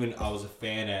NBA. Even I was a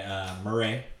fan at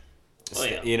Murray.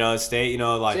 State.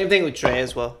 Same thing with Trae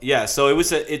as well. Yeah, so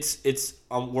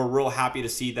we're real happy to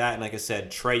see that, and like I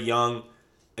said, Trae Young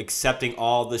accepting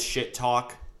all the shit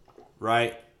talk,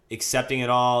 right? Accepting it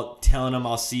all, telling him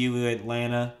I'll see you in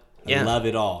Atlanta. I love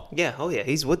it all. Yeah,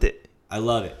 he's with it. I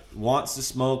love it. Wants to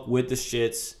smoke with the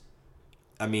shits.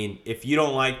 I mean, if you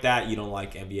don't like that, you don't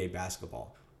like NBA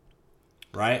basketball,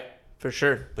 right? For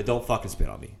sure. But don't fucking spit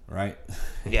on me, right?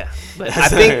 Yeah, but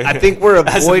I think we're avoiding.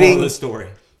 That's the moral of the story.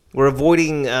 We're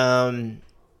avoiding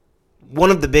one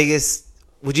of the biggest.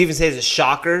 Would you even say is a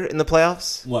shocker in the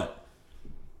playoffs? What?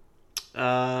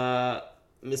 Mr.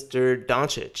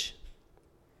 Doncic.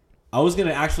 I was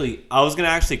gonna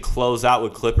actually close out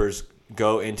with Clippers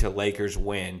go into Lakers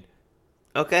win.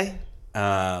 Okay.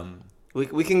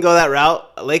 We can go that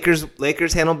route.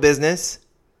 Lakers handle business.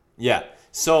 Yeah.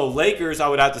 So Lakers, I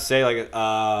would have to say, like,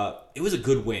 it was a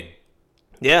good win.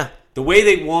 Yeah. The way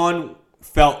they won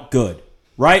felt good,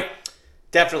 right?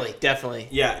 Definitely.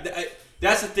 Yeah,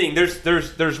 that's the thing.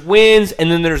 There's wins,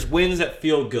 and then there's wins that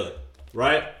feel good,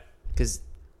 right? Because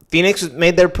Phoenix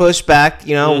made their push back.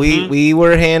 You know, we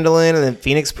were handling, and then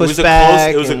Phoenix pushed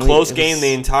back. It was a close game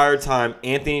the entire time.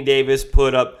 Anthony Davis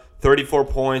put up 34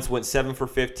 points, went 7 for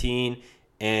 15,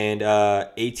 and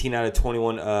 18 out of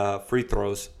 21 free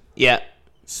throws. Yeah.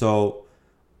 So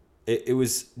it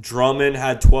was Drummond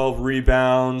had 12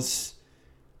 rebounds.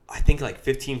 I think like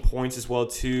 15 points as well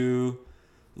too.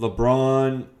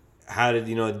 LeBron had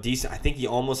a decent. I think he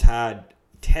almost had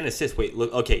 10 assists. Wait,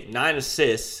 look. Okay, 9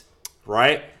 assists,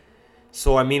 right?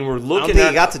 So I mean, we're looking. I don't think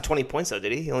he got to 20 points though,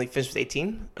 did he? He only finished with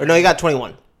 18. Or no, he got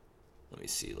 21. Let me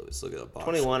see. Let's look at the box.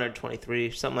 21 or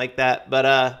 23, something like that.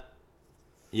 But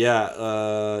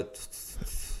yeah.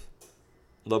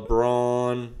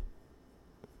 LeBron.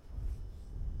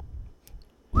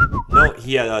 No,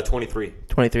 he had 23.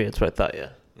 23. That's what I thought. Yeah.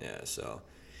 Yeah, so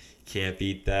can't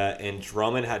beat that. And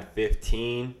Drummond had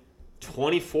 15,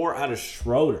 24 out of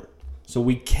Schroeder. So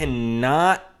we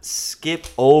cannot skip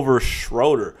over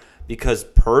Schroeder because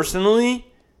personally,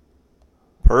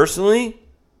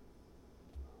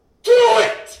 do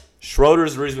it.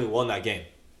 Schroeder's the reason we won that game.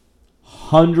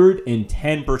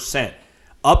 110%.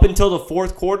 Up until the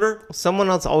fourth quarter, Someone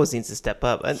else always needs to step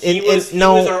up. he was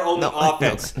our only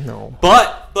offense. No.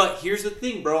 But here's the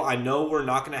thing, bro. I know we're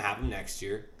not going to have him next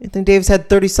year. Anthony Davis had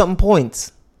 30-something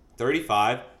points.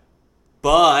 35.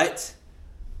 But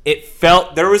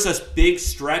there was a big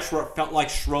stretch where it felt like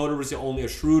Schroeder was the only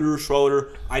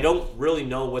Schroeder. I don't really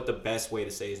know what the best way to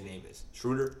say his name is.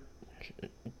 Schroeder?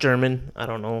 German. I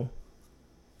don't know.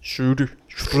 Schroeder.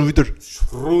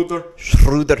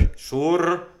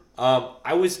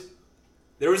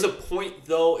 There was a point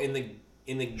though in the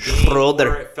game Schroeder.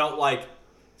 where it felt like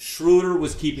Schroeder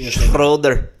was keeping us in,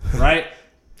 Schroeder. right?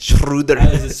 Schroeder.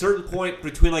 At a certain point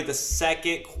between like the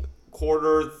second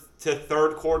quarter to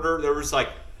third quarter, there was like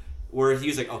where he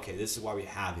was like, okay, this is why we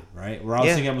have it, right? Where I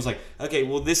was thinking, I was like, okay,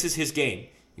 well, this is his game,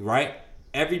 right?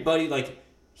 Everybody, like,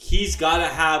 he's got to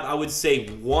have, I would say,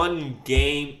 one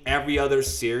game every other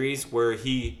series where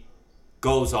he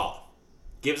goes off.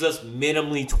 Gives us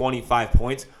minimally 25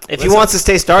 points. If he wants to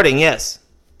stay starting, yes.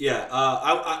 Yeah,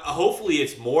 hopefully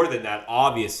it's more than that,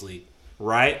 obviously,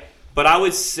 right? But I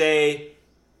would say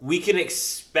we can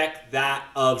expect that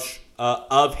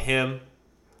of him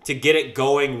to get it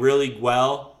going really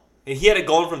well. And he had it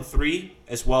going from 3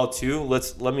 as well, too.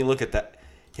 Let me look at that.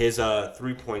 His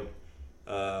 3-point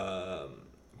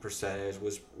percentage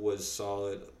was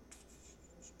solid.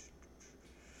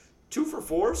 2 for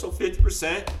 4, so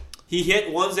 50%. He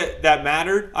hit ones that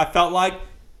mattered, I felt like,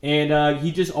 and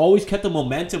he just always kept the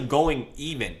momentum going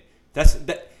even. He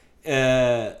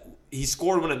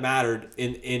scored when it mattered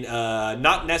in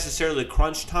not necessarily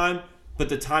crunch time, but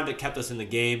the time that kept us in the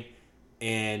game.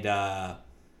 And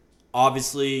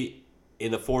obviously,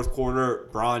 in the fourth quarter,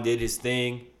 Bron did his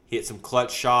thing. He hit some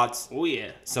clutch shots. Oh,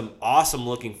 yeah. Some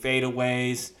awesome-looking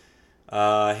fadeaways.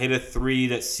 Hit a 3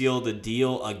 that sealed the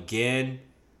deal again.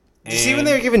 Did you see when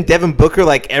they were giving Devin Booker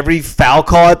like every foul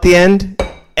call at the end?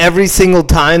 Every single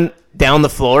time down the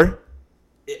floor?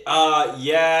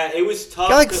 Yeah, it was tough.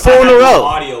 Got like 'cause 4 I in had a no row.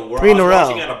 audio where 3 I in was a row.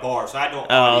 watching at a bar, so I had no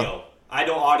audio. I had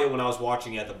no audio when I was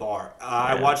watching at the bar.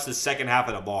 I watched the second half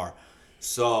at a bar.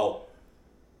 So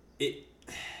it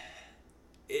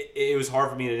was hard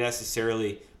for me to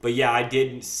necessarily, but yeah, I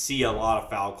didn't see a lot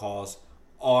of foul calls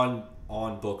on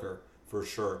Booker for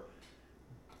sure.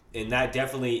 And that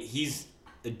definitely, he's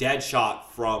a dead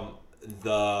shot from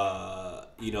the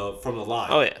line.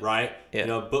 Oh, yeah. Right?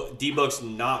 Yeah. D-Book's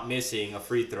not missing a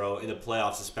free throw in the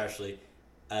playoffs especially.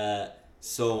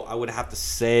 So I would have to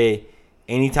say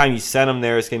anytime you send him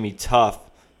there, it's going to be tough.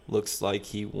 Looks like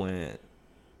he went.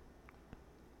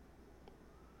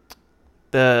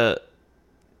 The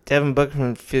Devin Booker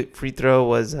from free throw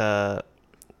was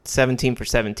 17 for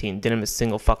 17. Didn't miss a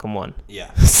single fucking one.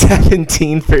 Yeah.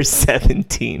 17 for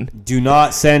 17. Do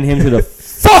not send him to the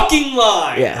fucking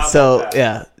line. Yeah. How So about that?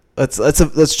 yeah,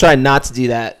 let's try not to do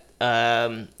that.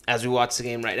 As we watch the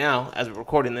game right now, as we're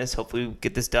recording this, hopefully we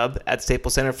get this dub at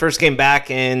Staples Center. First game back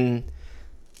in.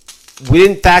 We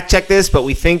didn't fact check this, but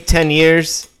we think 10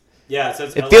 years. Yeah.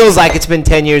 Since It feels like it's been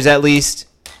 10 years at least.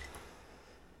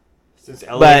 Since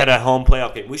LA but- had a home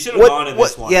playoff game, we should have gone in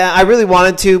this one. Yeah, I really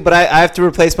wanted to, but I have to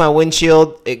replace my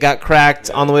windshield. It got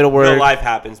cracked on the way to work. Real life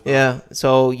happens. Bro. Yeah,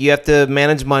 so you have to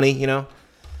manage money,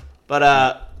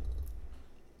 But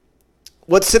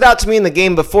what stood out to me in the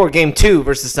game before, Game 2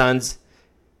 versus Suns,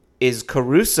 is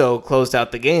Caruso closed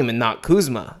out the game and not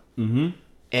Kuzma. Mm-hmm.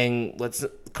 And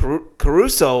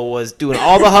Caruso was doing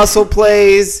all the hustle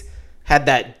plays, had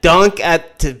that dunk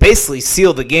to basically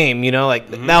seal the game.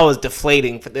 That was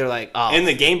deflating. They're like, oh. In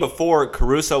the game before,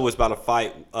 Caruso was about to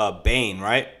fight Bane,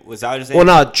 right? Was that what you Well,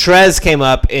 no, Trez came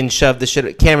up and shoved the shit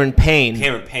at Cameron Payne.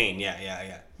 Cameron Payne,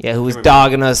 yeah. Yeah, who was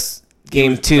dogging us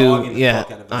game two. dogging the Yeah,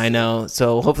 fuck out of us. I know.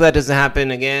 So hopefully that doesn't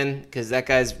happen again because that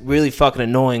guy's really fucking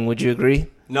annoying. Would you agree?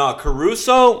 No,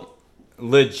 Caruso,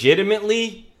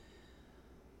 legitimately,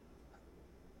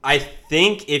 I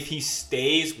think if he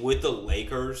stays with the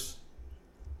Lakers,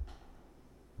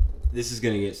 this is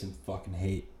going to get some fucking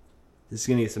hate. This is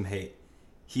going to get some hate.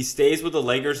 He stays with the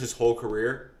Lakers his whole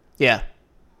career, Yeah.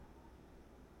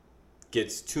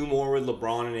 gets 2 more with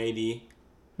LeBron and AD,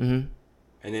 Mm-hmm.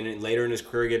 and then later in his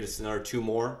career gets another 2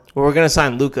 more. Well, we're gonna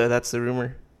sign Luka. That's the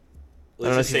rumor. I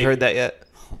don't know if you've heard that yet.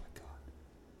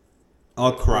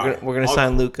 I'll cry. We're gonna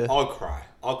sign Luka. I'll cry.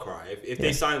 If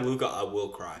they sign Luka, I will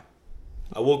cry.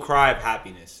 I will cry of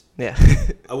happiness. Yeah.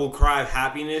 I will cry of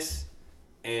happiness,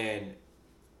 and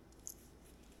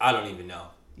I don't even know.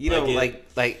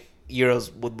 Like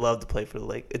Euros would love to play for the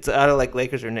Lakers. It's I don't like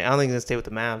Lakers or I don't think he's gonna stay with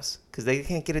the Mavs because they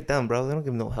can't get it done, bro. They don't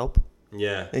give him no help.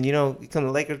 Yeah. And you come to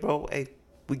the Lakers, bro. Hey,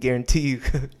 we guarantee you.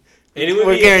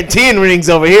 We're guaranteeing rings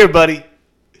over here, buddy.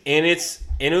 And it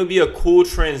would be a cool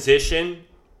transition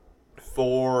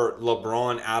for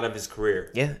LeBron out of his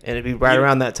career. Yeah, and it'd be right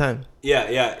around that time.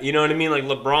 Yeah. You know what I mean? Like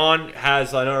LeBron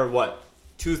has another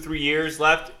 2-3 years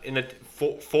left in the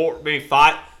 4 maybe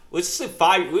 5. Let's just say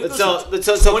 5. So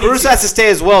Caruso has to stay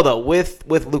as well though with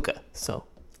Luka. So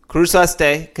Caruso has to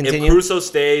stay. Continue. If Caruso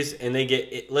stays and they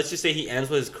get, let's just say he ends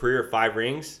with his career of 5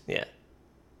 rings. Yeah.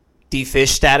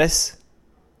 D-Fish status.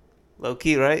 Low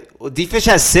key, right? Well, D-Fish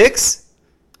has 6.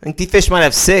 I think D-Fish might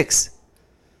have 6.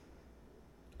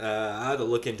 I had to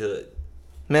look into it.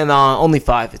 Man, only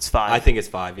 5. It's 5. I think it's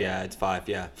 5. Yeah, it's 5.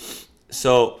 Yeah.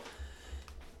 So,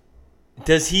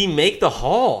 does he make the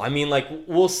Hall? I mean,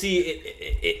 we'll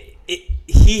see.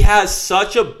 He has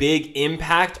such a big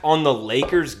impact on the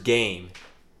Lakers game.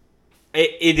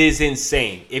 It is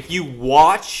insane. If you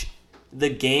watch the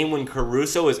game when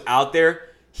Caruso is out there,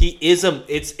 he is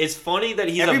it's funny that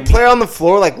he's every player on the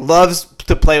floor loves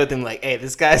to play with him. Like, hey,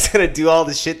 this guy's gonna do all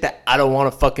the shit that I don't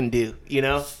want to fucking do.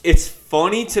 It's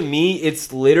funny to me.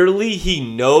 It's literally he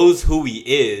knows who he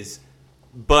is,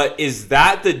 but is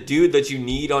that the dude that you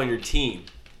need on your team?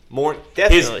 More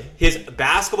definitely his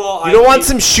basketball. You don't want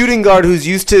some shooting guard who's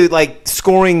used to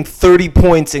scoring 30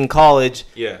 points in college,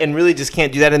 and really just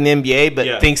can't do that in the NBA,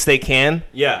 but thinks they can.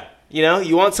 Yeah,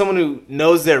 you want someone who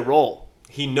knows their role.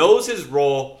 He knows his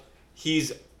role.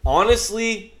 He's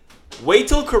honestly, wait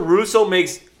till Caruso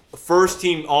makes first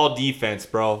team all defense,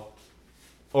 bro,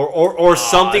 or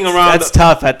something around. That's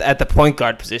tough at the point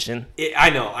guard position. I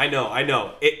know. I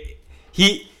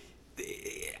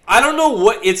don't know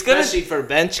what it's gonna. Especially for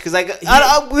bench, because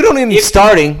we don't need him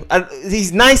starting.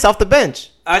 He's nice off the bench.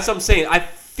 That's what I'm saying. I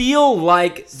feel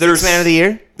like there's 6th man of the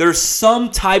year. There's some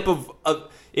type of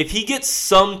if he gets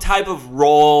some type of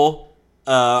role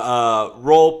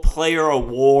player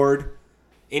award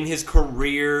in his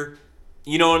career,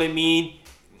 you know what I mean,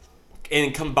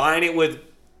 and combine it with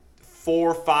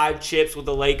 4 or 5 chips with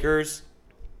the Lakers,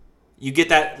 you get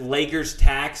that Lakers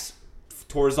tax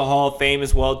towards the Hall of Fame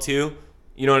as well too.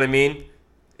 You know what I mean?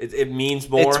 It means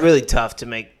more. It's really tough to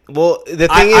make. Well, the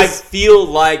thing I feel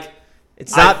like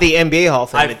it's not the NBA Hall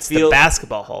of Fame. It's the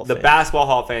Basketball Hall of Fame. The Basketball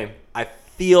Hall of Fame. I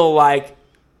feel like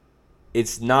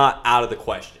it's not out of the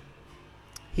question.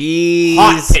 He's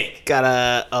got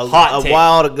a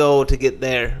while to go to get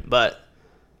there. But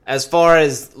as far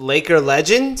as Laker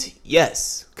legend,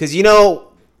 yes. Because,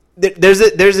 there's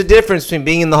a difference between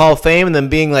being in the Hall of Fame and then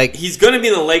being he's going to be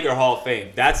in the Laker Hall of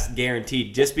Fame. That's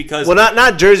guaranteed. Just because. Well,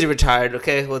 not jersey retired.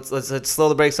 Okay, let's slow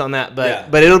the brakes on that.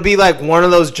 But it'll be one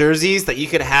of those jerseys that you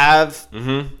could have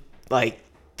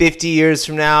 50 years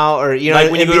from now, or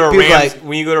when you go to a Rams,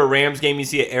 when you go to a Rams game, you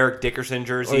see an Eric Dickerson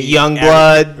jersey, or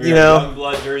Youngblood,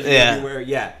 Youngblood jersey everywhere.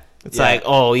 Yeah. It's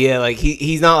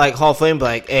he's not Hall of Fame,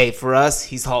 but hey, for us,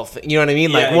 he's Hall of Fame. You know what I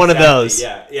mean? Yeah, one of those.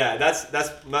 Yeah.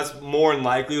 That's more than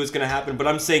likely what's going to happen. But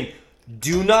I'm saying,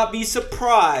 do not be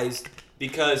surprised,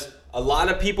 because a lot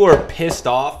of people are pissed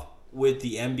off with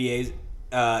the NBA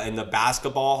and the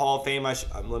Basketball Hall of Fame.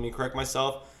 Let me correct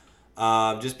myself,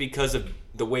 just because of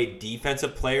the way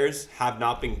defensive players have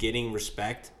not been getting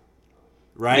respect.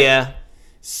 Right? Yeah.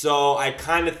 So I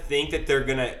kind of think that they're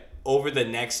gonna, over the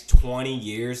next 20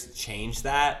 years, change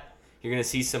that. You're going to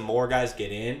see some more guys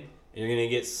get in. And you're going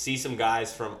to see some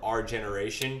guys from our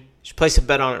generation. You should place a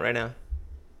bet on it right now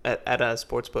at a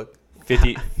sportsbook.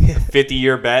 50.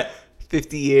 50-year bet.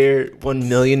 50-year, 1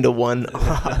 million to 1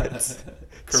 odds.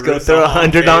 Just go Caruso throw Hall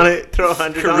of 100 on Fame. it. Throw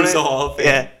 100 on it. Caruso Hall of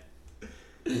Fame.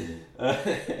 Yeah.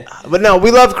 But no,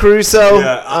 we love Caruso.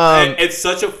 Yeah, it's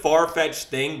such a far-fetched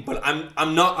thing, but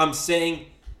I'm saying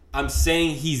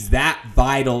he's that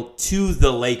vital to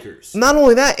the Lakers. Not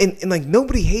only that, and like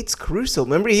nobody hates Caruso.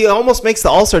 Remember, he almost makes the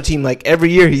All-Star team like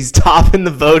every year. He's top in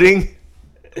the voting.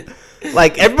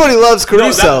 Like everybody loves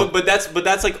Caruso. No, but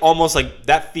that's like almost like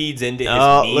that feeds into his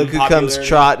Oh, meme look who popularity. comes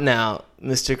trotting out,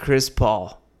 Mr. Chris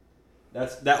Paul.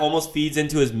 That almost feeds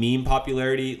into his meme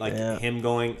popularity, like him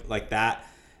going like that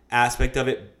aspect of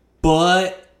it.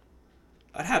 But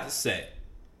I'd have to say,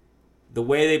 the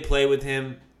way they play with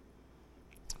him,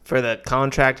 For the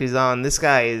contract he's on, this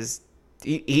guy is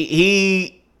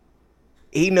he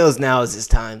knows now is his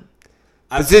time.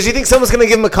 But do you think someone's gonna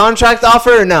give him a contract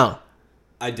offer or no?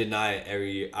 I deny it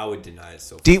every year. I would deny it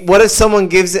so far. What if someone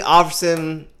offers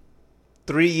him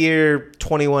 3-year,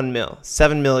 21 mil,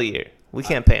 7 mil a year? We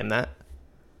can't pay him that.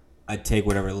 I'd take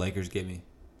whatever the Lakers give me.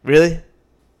 Really?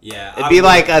 Yeah. It'd be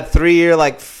like a 3-year,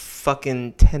 like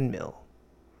fucking 10 mil.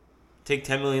 Take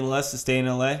 $10 million less to stay in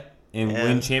LA and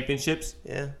win championships.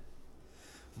 Yeah.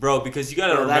 Bro, because you got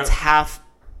to remember. That's half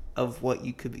of what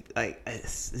you could be. Like,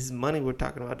 this is money we're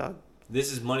talking about, dog.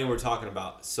 This is money we're talking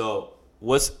about. So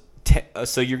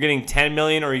so you're getting $10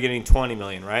 million or you're getting $20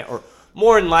 million, right? Or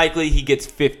more than likely he gets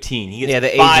 15. He gets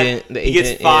he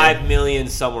gets $5 million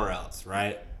somewhere else,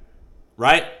 right?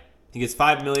 Right? He gets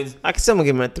 $5 million. I could still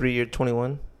give him a 3-year,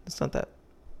 21. That's not that.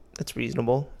 That's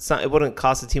reasonable. It's not. It wouldn't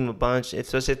cost the team a bunch,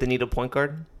 especially if they need a point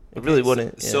guard. It really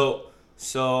wouldn't. Yeah.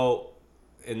 So,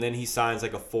 and then he signs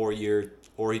like a 4-year,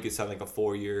 or he could sign like a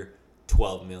 4-year,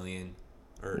 $12 million.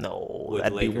 Or No,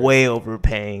 that'd Lakers. be way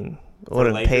overpaying. I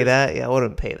wouldn't pay Lakers? that. Yeah, I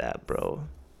wouldn't pay that, bro.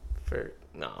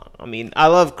 I mean, I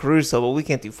love Caruso, but we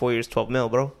can't do 4 years, 12 mil,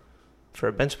 bro. For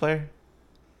a bench player?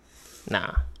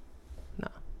 Nah.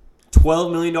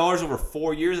 $12 million over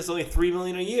 4 years. That's only $3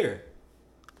 million a year.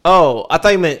 Oh, I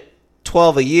thought you meant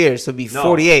 12 a year, so it'd be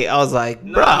 48. I was like,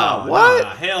 bruh,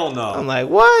 what? Hell no. I'm like,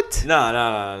 what?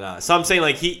 No. So I'm saying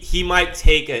like he might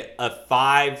take a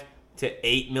 $5 to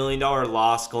 $8 million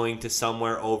loss going to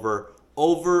somewhere over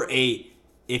a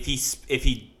if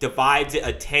he divides it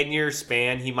a 10-year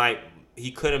span,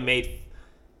 he could have made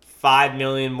 $5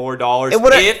 million more dollars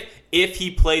if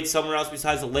he played somewhere else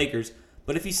besides the Lakers.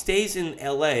 But if he stays in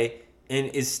LA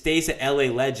and stays an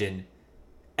LA legend,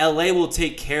 LA will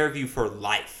take care of you for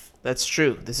life. That's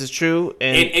true. This is true.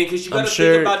 And because you got to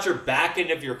think about your back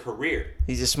end of your career.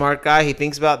 He's a smart guy. He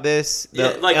thinks about this.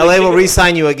 Yeah, LA will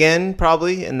re-sign you again,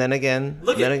 probably, and then again.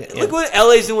 Look what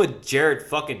LA's doing with Jared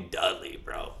fucking Dudley,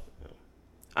 bro.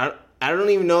 I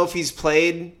don't even know if he's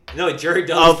played No, Jared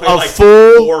Dudley's played like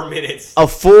full 4 minutes. a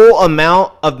full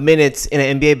amount of minutes in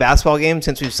an NBA basketball game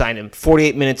since we've signed him.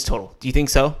 48 minutes total. Do you think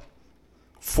so?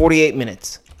 48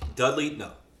 minutes. Dudley,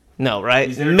 no. No, right?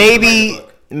 He's never written a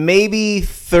book. Maybe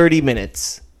 30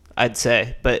 minutes, I'd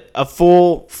say. But a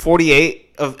full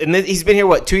 48 and then he's been here,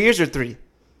 what, 2 years or 3?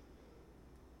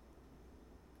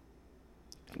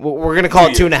 We're going to call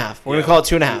it 2.5. We're going to call it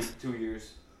 2.5. 2 years.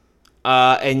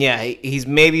 And yeah, he's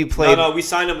maybe played. No, we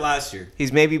signed him last year.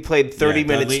 He's maybe played 30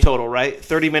 minutes Dudley. total, right?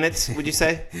 30 minutes, would you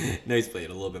say? No, he's played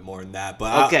a little bit more than that,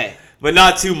 but Okay. but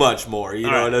not too much more. You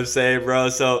know right. what I'm saying, bro?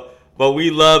 So, but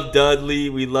we love Dudley.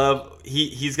 We love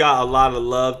he's got a lot of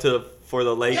love for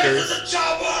the Lakers.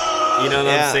 You know what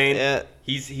I'm saying? Yeah.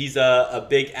 He's a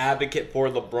big advocate for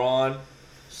LeBron.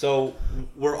 So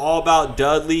we're all about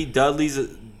Dudley. Dudley's a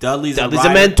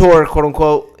mentor, quote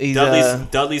unquote. He's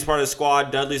Dudley's part of the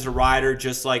squad. Dudley's a rider,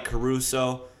 just like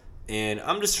Caruso. And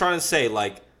I'm just trying to say,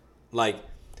 like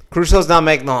Caruso's not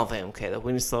making the Hall of Fame. Okay,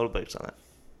 we need to slow the brakes on that.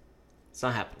 It's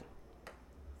not happening.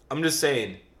 I'm just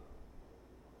saying,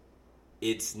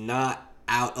 it's not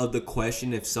out of the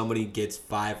question if somebody gets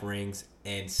 5 rings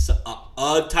and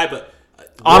a type of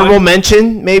Honorable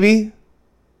mention, maybe.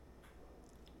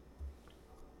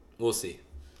 We'll see.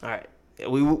 All right,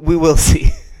 we will see.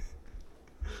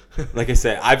 Like I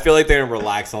said, I feel like they're gonna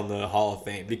relax on the Hall of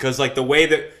Fame because like the way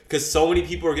because so many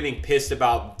people are getting pissed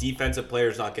about defensive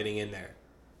players not getting in there.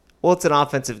 Well, it's an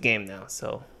offensive game now,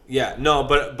 so Yeah, no,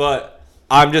 but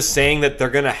I'm just saying that they're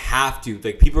gonna have to.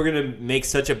 Like people are gonna make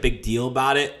such a big deal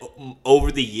about it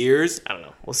over the years. I don't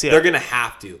know. We'll see. They're gonna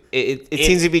have to. It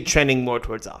seems to be trending more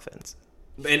towards offense.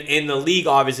 And the league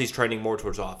obviously is trending more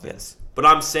towards offense. Yes. But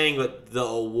I'm saying that the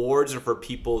awards are for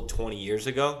people 20 years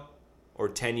ago or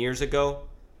 10 years ago.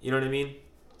 You know what I mean?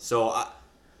 So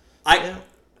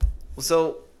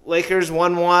So Lakers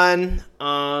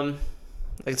 1-1.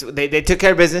 They took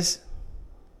care of business.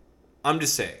 I'm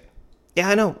just saying. Yeah,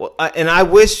 I know. Well, and I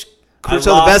wish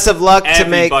Caruso the lost best of luck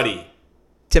everybody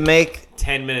to make.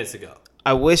 10 minutes ago.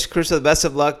 I wish Caruso the best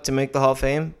of luck to make the Hall of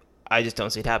Fame. I just don't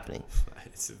see it happening.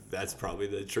 That's probably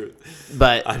the truth.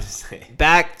 But I'm just saying.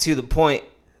 back to the point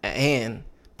at hand.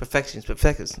 Perfection is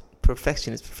perfection.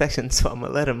 Perfection is perfection. So I'm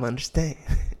gonna let him understand.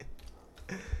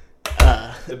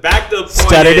 Back to the point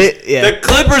Stuttered is, it? Yeah. the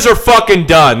Clippers are fucking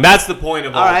done. That's the point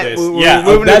of all right, this. we're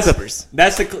moving to the Clippers.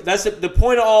 That's the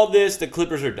point of all this. The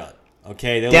Clippers are done.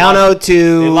 Okay, they Down lost,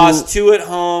 0-2. They lost 2 at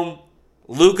home.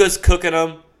 Luka's cooking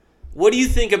them. What do you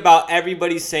think about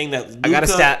everybody saying that? Luka, I got a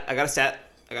stat.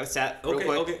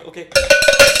 Real quick. Okay.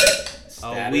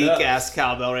 Weak ass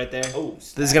cowbell right there. Oh,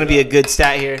 This is gonna be a good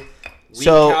stat here. Weak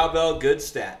So cowbell, good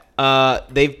stat.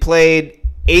 they've played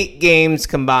 8 games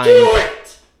combined.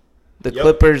 The Yep.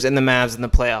 Clippers and the Mavs in the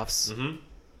playoffs. Mm-hmm.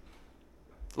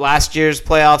 Last year's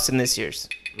playoffs and this year's.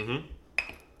 Mm-hmm.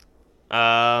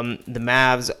 The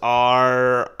Mavs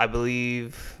are, I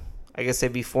believe, I guess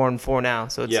they'd be 4-4 now.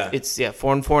 So it's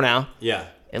 4-4 now. Yeah.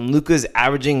 And Luka's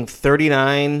averaging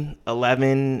 39,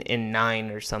 11, and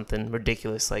 9 or something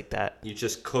ridiculous like that. You're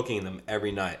just cooking them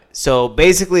every night. So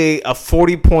basically a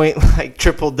 40-point like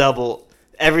triple-double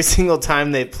every single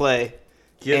time they play.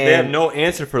 Yeah, they have no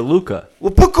answer for Luka.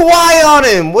 Well, put Kawhi on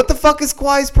him. What the fuck is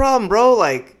Kawhi's problem, bro?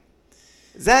 Like,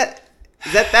 is that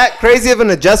crazy of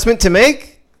an adjustment to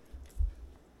make?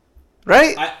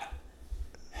 Right?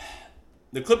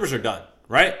 The Clippers are done,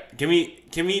 right? Can we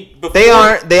before, They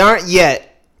aren't yet.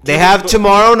 They have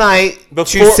tomorrow night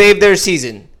to save their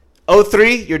season.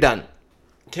 0-3, you're done.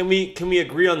 Can we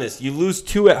agree on this? You lose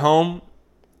 2 at home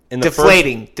in the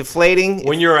Deflating.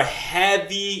 when you're a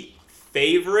heavy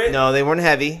favorite. No, they weren't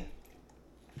heavy.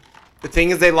 The thing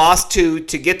is, they lost 2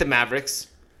 to get the Mavericks.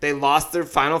 They lost their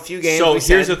final few games. So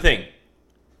here's the thing.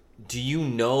 Do you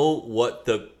know what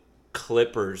the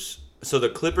Clippers... So the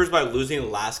Clippers, by losing the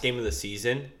last game of the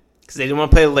season... Because they didn't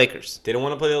want to play the Lakers. They don't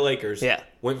want to play the Lakers. Yeah.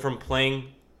 Went from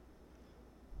playing...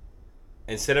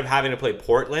 Instead of having to play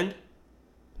Portland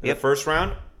in the first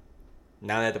round,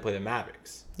 now they have to play the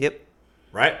Mavericks. Yep.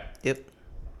 Right? Yep.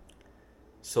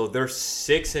 So they're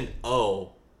 6-0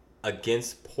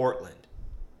 against Portland.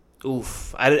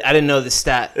 Oof. I didn't know the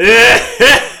stat.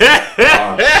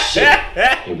 Oh, shit.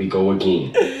 Here we go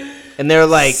again. And they're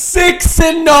like...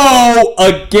 6-0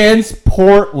 against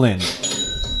Portland.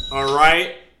 All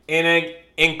right? And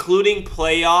including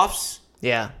playoffs.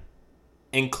 Yeah.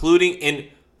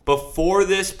 Before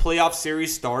this playoff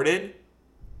series started,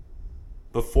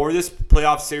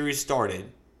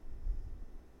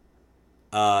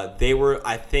 they were,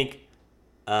 I think,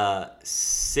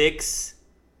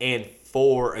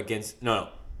 6-4 against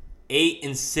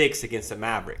 8-6 against the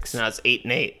Mavericks. So now it's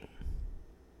 8-8.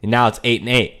 And now it's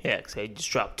 8-8. Yeah, because they just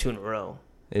dropped 2 in a row.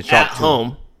 It's At dropped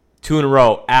home. 2 in a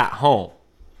row at home.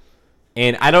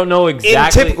 And I don't know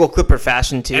exactly. In typical Clipper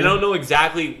fashion, too. I don't know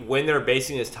exactly when they're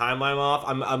basing this timeline off.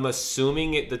 I'm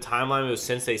assuming the timeline was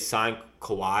since they signed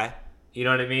Kawhi. You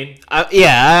know what I mean?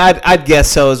 I'd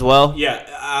guess so as well. Yeah,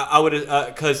 I would,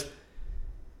 because.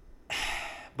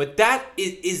 But that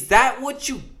is that what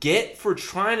you get for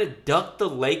trying to duck the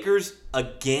Lakers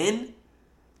again?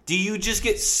 Do you just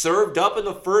get served up in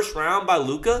the first round by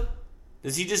Luka?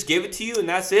 Does he just give it to you and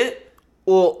that's it?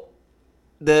 Well,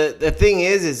 the thing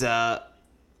is I'm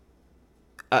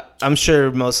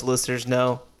sure most listeners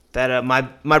know that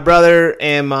my brother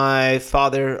and my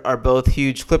father are both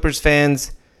huge Clippers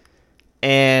fans,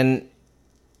 and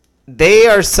they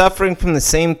are suffering from the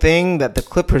same thing that the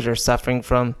Clippers are suffering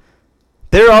from.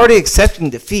 They're already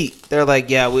accepting defeat. They're like,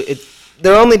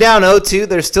 they're only down 0-2.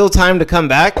 There's still time to come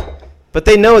back, but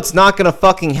they know it's not going to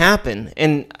fucking happen.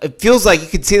 And it feels like you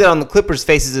could see that on the Clippers'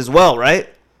 faces as well, right?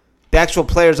 The actual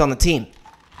players on the team.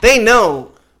 They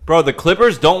know. Bro, the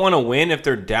Clippers don't want to win if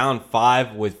they're down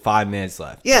 5 with 5 minutes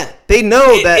left. Yeah, they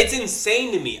know that. It's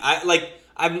insane to me.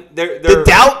 The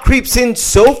doubt creeps in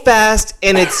so fast,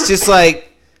 and it's just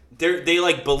like they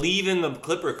like believe in the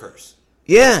Clipper curse.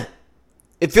 Yeah,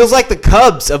 it feels like the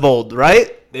Cubs of old,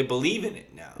 right? They believe in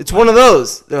it now. It's one of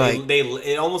those.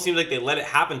 It almost seems like they let it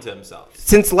happen to themselves.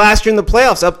 Since last year in the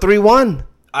playoffs, up 3-1.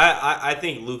 I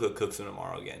think Luka cooks them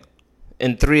tomorrow again.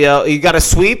 And 3-0, you got a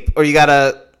sweep or you got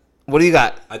a? What do you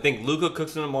got? I think Luka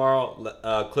cooks them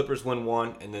tomorrow. Clippers win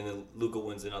 1, and then Luka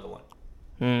wins another one.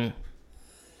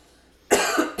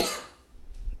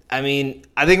 I mean,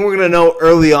 I think we're going to know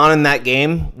early on in that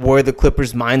game where the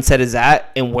Clippers' mindset is at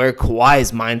and where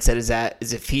Kawhi's mindset is at.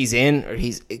 Is if he's in or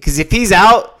because if he's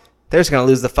out, they're just going to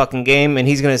lose the fucking game, and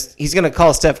he's going to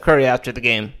call Steph Curry after the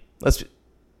game.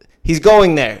 He's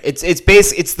going there. It's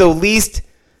the least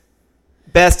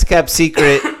best kept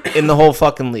secret in the whole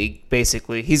fucking league,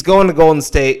 basically. He's going to Golden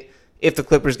State if the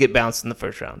Clippers get bounced in the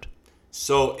first round.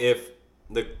 So if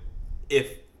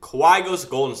Kawhi goes to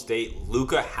Golden State,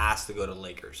 Luka has to go to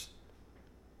Lakers.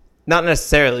 Not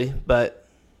necessarily, but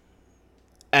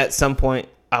at some point,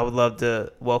 I would love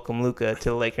to welcome Luka to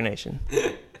the Laker Nation.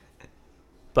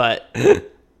 But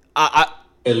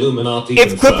Illuminati.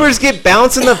 if Clippers get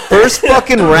bounced in the first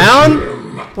fucking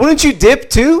round, wouldn't you dip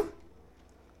too?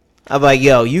 I'm like,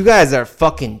 yo, you guys are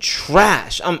fucking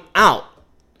trash. I'm out.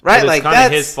 Right? But Like it's kind that's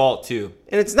of his fault too.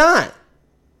 And it's not.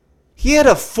 He had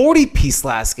a 40-piece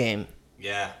last game.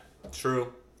 Yeah,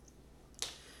 true.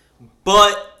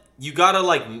 But you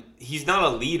gotta he's not a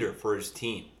leader for his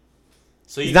team.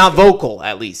 So He's not vocal,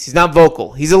 at least. He's not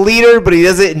vocal. He's a leader, but he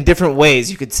does it in different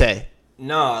ways, you could say.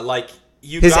 No,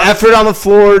 His effort on the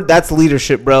floor, that's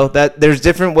leadership, bro. There's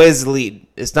different ways to lead.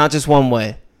 It's not just one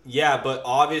way. Yeah, but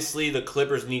obviously the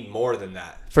Clippers need more than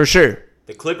that. For sure.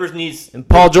 The Clippers needs And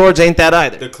Paul George ain't that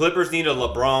either. the Clippers need a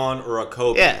LeBron or a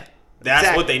Kobe. Yeah. That's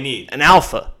exactly. what they need. An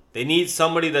alpha. They need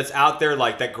somebody that's out there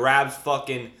that grabs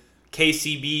fucking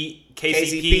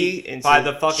KCP and by says,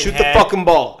 the fucking shoot head. the fucking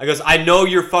ball. I goes, I know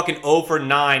you're fucking 0 for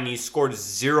 9. You scored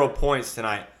 0 points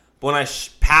tonight. But when I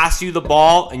pass you the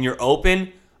ball and you're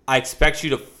open, I expect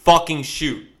you to fucking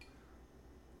shoot.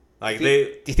 Do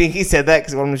you think he said that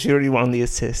because he wanted to shoot or he wanted the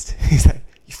assist? He's like,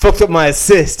 you fucked up my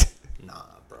assist. Nah,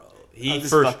 bro. I'm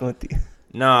just fucking with you.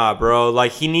 Nah, bro.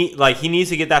 He needs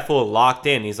to get that fool locked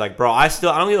in. He's like, bro, I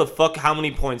don't give a fuck how many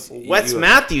points. Wes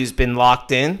Matthews been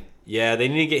locked in. Yeah, they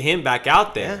need to get him back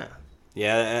out there.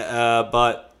 Yeah,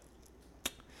 but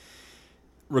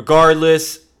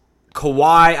regardless,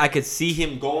 Kawhi, I could see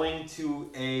him going to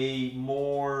a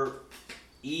more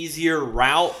easier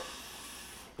route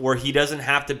where he doesn't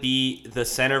have to be the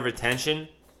center of attention.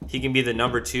 He can be the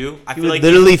number 2. I He feel would like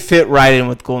literally fit right in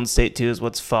with Golden State too. Is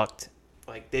what's fucked.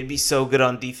 Like they'd be so good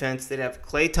on defense. They'd have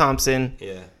Klay Thompson,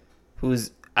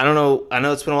 who's I don't know. I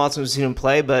know it's been a while since we've seen him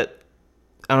play, but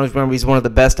I don't remember. He's one of the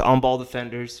best on-ball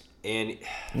defenders. And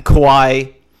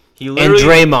Kawhi and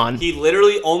Draymond. He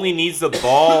literally only needs the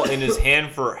ball in his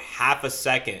hand for half a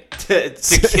second to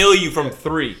kill you from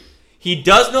 3. He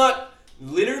does not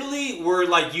literally where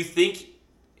you think,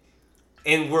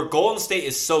 and where Golden State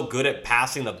is so good at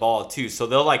passing the ball too. So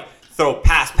they'll throw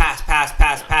pass,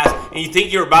 and you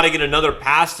think you're about to get another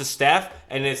pass to Steph,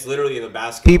 and it's literally in the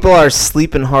basket. People are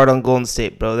sleeping hard on Golden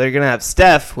State, bro. They're gonna have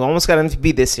Steph, who almost got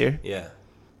MVP this year. Yeah.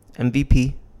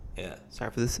 MVP. Yeah.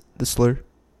 Sorry for the slur,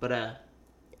 but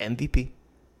MVP.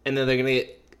 And then they're gonna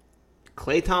get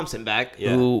Klay Thompson back,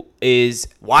 who is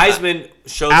Wiseman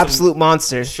showed absolute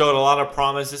monster. Showed a lot of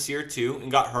promise this year too,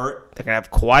 and got hurt. They're gonna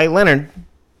have Kawhi Leonard,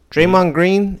 Draymond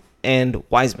Green, and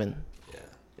Wiseman. Yeah.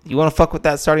 You want to fuck with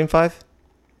that starting 5?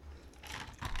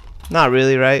 Not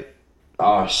really, right?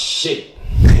 Oh shit!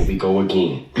 Here we go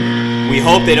again. We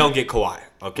hope they don't get Kawhi.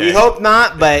 Okay. We hope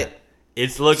not, but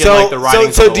it's looking like the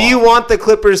writing's So on the do you wall. want the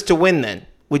Clippers to win then?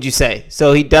 Would you say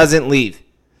so he doesn't leave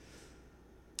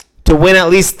to win at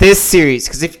least this series?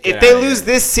 Because if they lose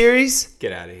this series,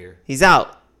 get out of here. He's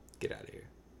out. Get out of here.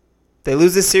 If they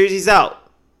lose this series, he's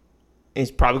out. And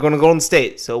he's probably going to Golden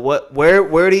State. So what?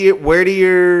 Where do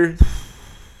your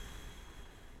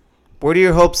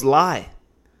hopes lie?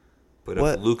 But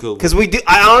if Luka, because we do,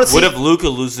 I honestly. What if Luka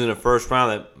loses in the first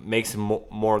round? That makes him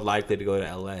more likely to go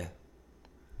to LA.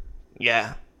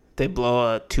 Yeah, they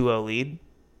blow a 2-0 lead.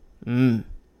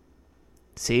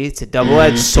 See, it's a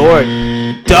double-edged sword.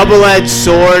 Double-edged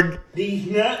sword. These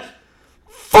nuts.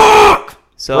 Fuck.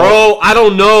 So, bro, I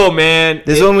don't know, man.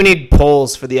 This is when we need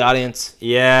polls for the audience.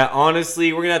 Yeah,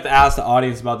 honestly, we're gonna have to ask the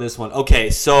audience about this one. Okay,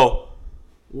 so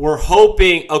we're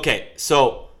hoping. Okay,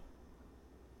 so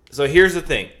here's the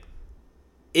thing.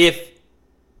 If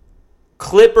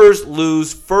Clippers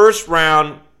lose first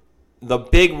round, the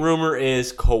big rumor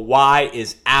is Kawhi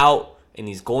is out and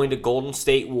he's going to Golden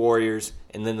State Warriors.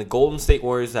 And then the Golden State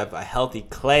Warriors have a healthy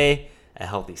Klay, a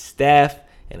healthy Steph,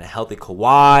 and a healthy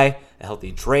Kawhi, a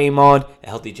healthy Draymond, a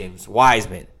healthy James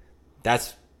Wiseman.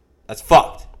 That's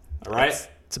fucked. All right?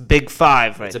 It's a big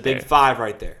 5 right there. It's a big 5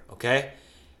 right there, okay?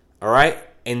 All right?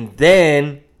 And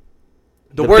then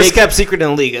the worst kept secret in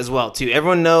the league as well, too.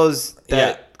 Everyone knows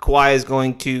that Kawhi is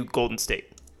going to Golden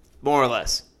State, more or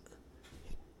less.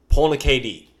 Pulling a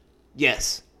KD.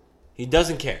 Yes. He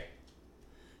doesn't care.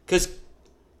 Because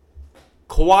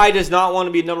Kawhi does not want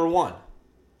to be number 1.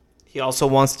 He also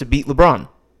wants to beat LeBron.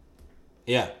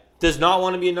 Yeah. Does not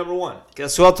want to be a number 1.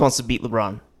 Guess who else wants to beat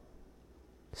LeBron?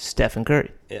 Stephen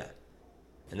Curry. Yeah.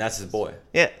 And that's his boy.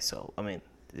 Yeah, so, I mean,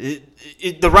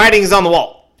 the writing is on the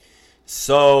wall.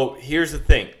 So, here's the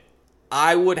thing.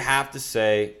 I would have to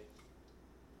say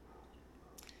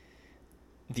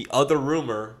The other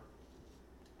rumor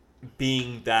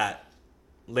being that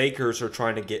Lakers are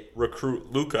trying to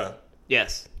recruit Luka.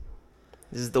 Yes.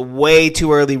 This is the way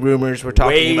too early rumors we're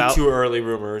talking about. Way too early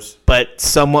rumors. But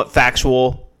somewhat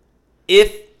factual.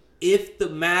 If the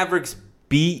Mavericks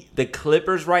beat the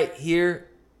Clippers right here,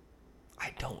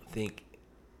 I don't think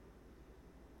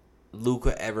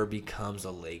Luka ever becomes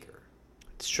a Laker.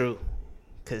 It's true.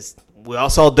 Because we all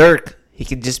saw Dirk. He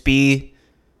could just be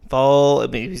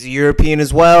he's a European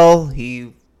as well.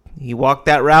 He walked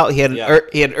that route. He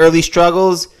had early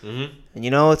struggles. Mm-hmm. And,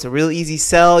 it's a real easy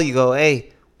sell. You go,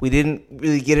 hey, we didn't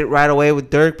really get it right away with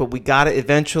Dirk, but we got it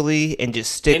eventually, and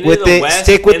just stick with it.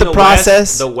 Stick with the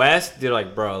process. The West, they're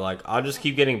like, bro, I'll just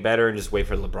keep getting better and just wait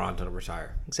for LeBron to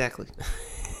retire. Exactly.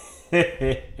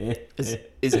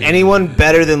 Is anyone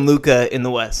better than Luka in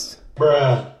the West?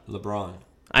 Bruh. LeBron.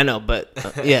 I know, but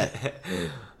yeah.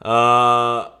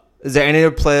 Is there any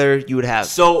other player you would have?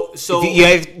 So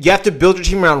if you have to build your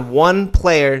team around one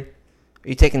player. Are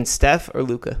you taking Steph or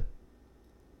Luka?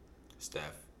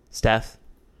 Steph.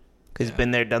 Because he's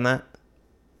been there, done that.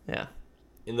 Yeah.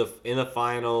 In the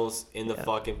finals, in the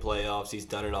fucking playoffs, he's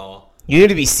done it all. You need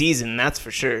to be seasoned, that's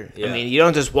for sure. Yeah. I mean, you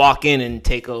don't just walk in and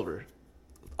take over.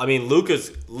 I mean, Luka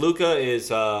is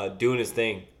doing his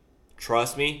thing.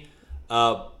 Trust me.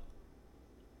 But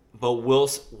we'll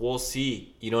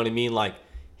see. You know what I mean? Like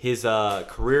his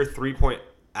career 3-point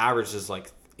average is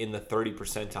like in the 30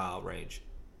 percentile range.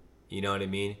 You know what I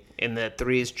mean? And the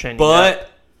 3 is trending up.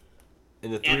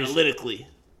 In the 3 analytically.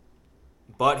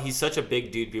 But he's such a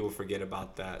big dude, people forget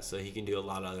about that. So he can do a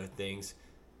lot of other things.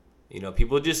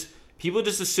 People just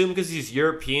assume because he's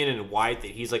European and white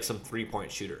that he's like some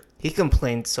 3-point shooter. He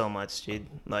complained so much, dude.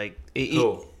 Like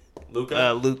Who?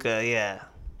 Luka? Luka, yeah.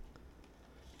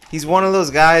 He's one of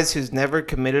those guys who's never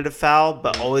committed a foul,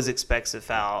 but always expects a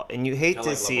foul, and you hate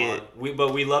to see LeBron. it.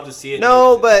 But we love to see it.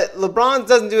 No, but LeBron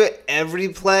doesn't do it every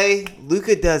play.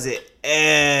 Luka does it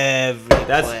every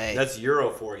play. That's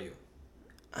Euro for you.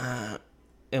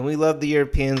 And we love the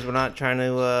Europeans. We're not trying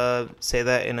to say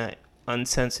that in an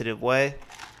unsensitive way,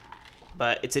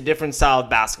 but it's a different style of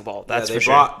basketball. That's for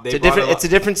sure. It's a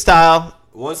different style.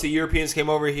 Once the Europeans came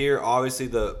over here, obviously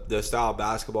the style of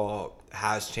basketball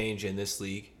has changed in this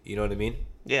league. You know what I mean?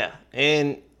 Yeah,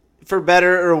 and for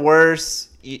better or worse,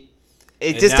 it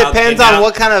just depends on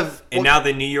what kind of. And now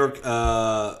the New York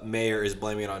mayor is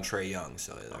blaming it on Trae Young.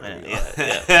 So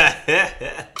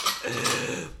yeah.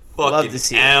 Fucking love to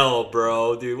see L,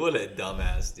 bro, dude. What a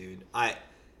dumbass, dude. I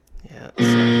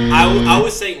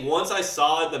would say once I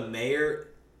saw the mayor,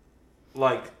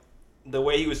 like the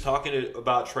way he was talking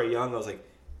about Trae Young, I was like,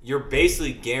 you're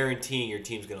basically guaranteeing your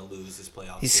team's gonna lose this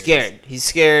playoff. He's series. scared. He's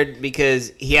scared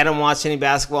because he hadn't watched any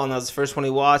basketball, and that was the first one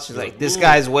he watched. He's like, this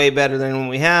guy's way better than what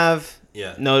we have.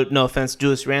 Yeah. No offense,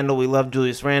 Julius Randle. We love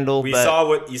Julius Randle. You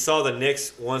saw the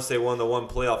Knicks once they won the one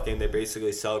playoff game. They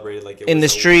basically celebrated like it in was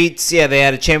the streets. Yeah, they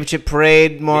had a championship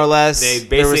parade, more or less.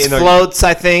 There was floats,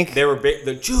 I think. They were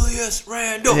the Julius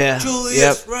Randle, yeah.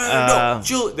 Julius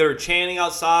Randle. They were chanting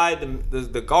outside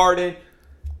the garden.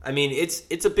 I mean,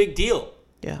 it's a big deal.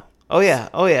 Yeah. Oh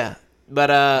yeah.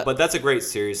 But that's a great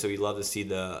series, so we love to see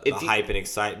the hype and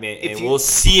excitement, and we'll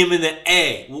see him in the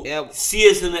A. See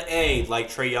us in the A, like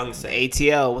Trae Young said.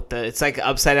 ATL it's like an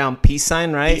upside down peace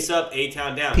sign, right? Peace up,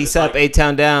 A-Town down. Peace up,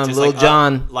 A-Town down. Lil like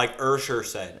Jon, like Ursher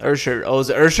said. Ursher. Oh, is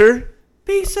it Ursher?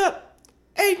 Peace up,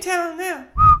 A-Town down.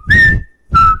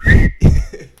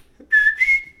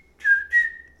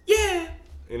 Yeah.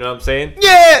 You know what I'm saying?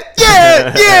 Yeah.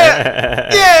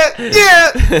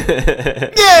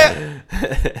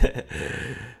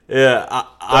 Yeah,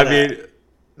 I mean,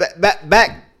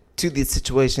 back to the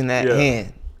situation at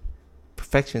hand.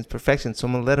 Perfection is perfection.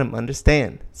 Someone let him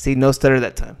understand. See, no stutter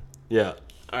that time. Yeah.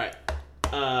 All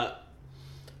right.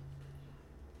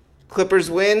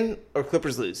 Clippers win or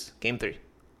Clippers lose? Game 3.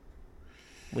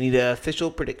 We need an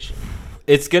official prediction.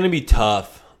 It's gonna be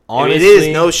tough. Honestly, it is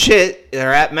no shit.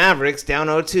 They're at Mavericks down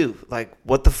 0-2. Like,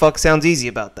 what the fuck sounds easy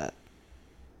about that?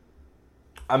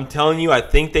 I'm telling you, I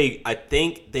think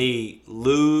they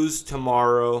lose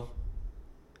tomorrow.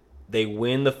 They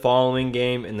win the following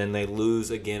game, and then they lose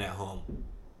again at home.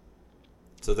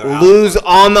 So they're lose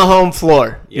on the home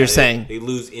floor. You're saying they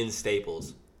lose in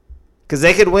Staples because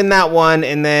they could win that one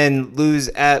and then lose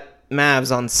at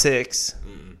Mavs on 6.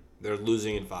 They're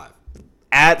losing in 5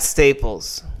 at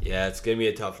Staples. Yeah, it's gonna be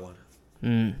a tough one.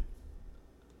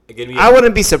 I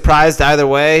wouldn't be surprised either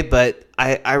way, but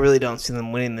I really don't see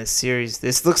them winning this series.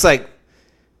 This looks like,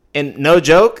 and no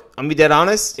joke, I'm gonna be dead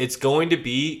honest. It's going to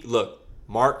be, look,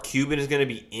 Mark Cuban is going to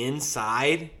be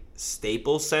inside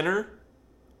Staples Center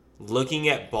looking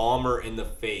at Ballmer in the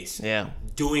face,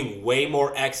 doing way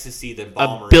more ecstasy than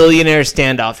Ballmer. A billionaire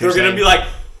standoff. They're going to be like,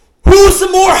 who's the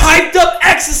more hyped up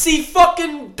ecstasy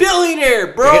fucking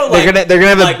billionaire, bro? They're gonna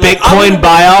have a Bitcoin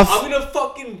buy-off.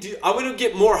 I'm gonna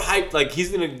get more hyped. Like, he's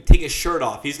gonna take his shirt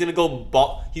off. He's gonna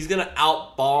he's gonna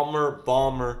out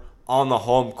Ballmer on the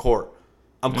home court.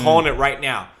 I'm calling it right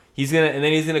now. He's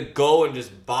gonna go and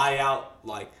just buy out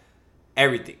like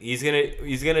everything.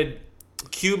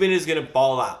 Cuban is gonna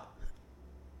ball out.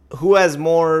 Who has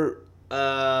more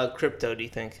crypto? Do you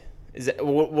think?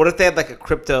 What if they had like a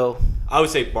crypto? I would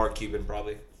say Mark Cuban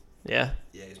probably. Yeah.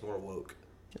 Yeah, he's more woke.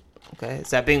 Okay, is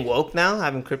that being woke now?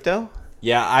 Having crypto?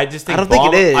 Yeah, I just think I don't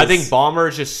think it is. I think Ballmer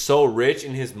is just so rich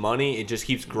in his money, it just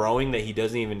keeps growing that he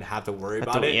doesn't even have to worry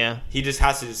about it. Yeah. He just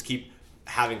has to just keep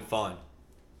having fun.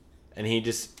 And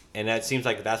that seems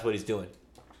like that's what he's doing.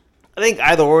 I think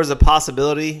either or is a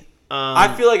possibility.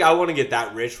 I feel like I want to get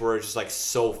that rich where it's just like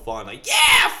so fun. Like,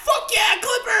 yeah, fuck yeah,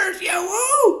 Clippers, yeah,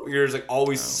 woo! You're just like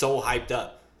always so hyped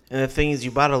up. And the thing is,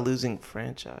 you bought a losing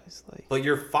franchise. But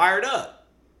you're fired up.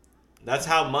 That's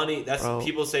how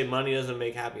people say money doesn't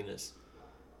make happiness.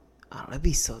 Oh, that'd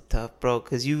be so tough, bro.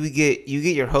 Because you get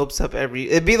your hopes up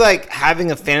it'd be like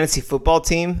having a fantasy football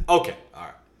team. Okay, all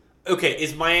right. Okay,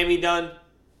 is Miami done?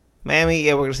 Miami,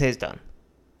 yeah, we're gonna say it's done.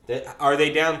 Are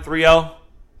they down 3-0?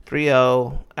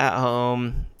 3-0 at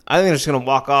home. I think they're just gonna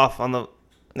walk off on the.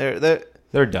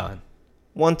 They're done.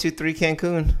 1-2-3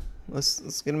 Cancun.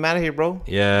 Let's get them out of here, bro.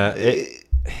 Yeah, it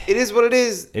is what it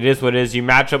is. It is what it is. You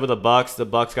match up with the Bucks. The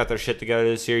Bucks got their shit together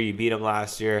this year. You beat them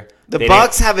last year. The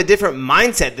Bucks have a different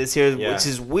mindset this year, which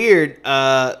is weird.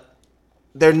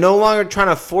 They're no longer trying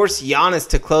to force Giannis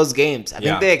to close games. I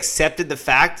think they accepted the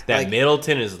fact that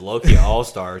Middleton is low-key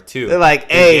all-star too. They're like,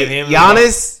 hey,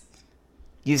 Giannis,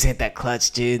 you just hit that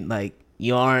clutch, dude. Like,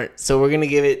 you aren't. So we're going to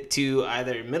give it to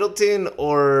either Middleton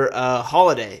or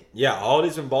Holiday. Yeah,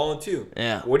 Holiday's been balling too.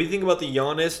 Yeah. What do you think about the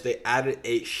Giannis? They added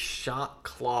a shot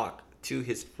clock to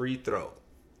his free throw.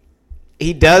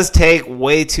 He does take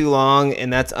way too long,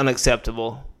 and that's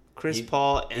unacceptable. Chris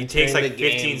Paul entering takes like the 15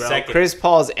 game, bro. seconds. Chris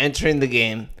Paul is entering the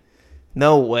game.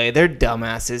 No way. They're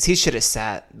dumbasses. He should have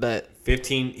sat, but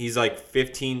 15. He's like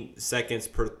 15 seconds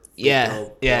per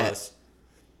throw plus.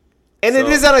 And it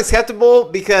is unacceptable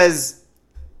because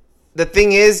the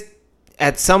thing is,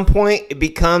 at some point, it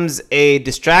becomes a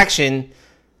distraction,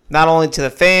 not only to the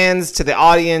fans, to the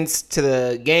audience, to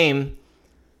the game.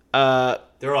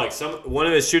 They're like one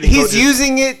of his shooting coaches. He's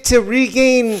using it to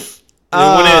regain.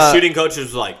 One of his shooting coaches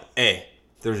was like, "Hey,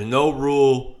 there's no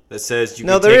rule that says you."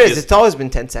 No, can there take is. This. It's always been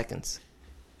 10 seconds.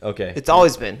 Okay. It's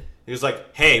always been. He was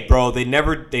like, "Hey, bro, they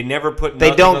never put.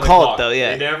 They don't on the call clock. it though.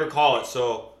 Yeah. They never call it.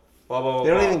 So blah blah blah. They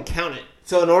don't even count it.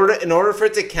 So in order for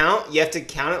it to count, you have to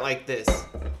count it like this.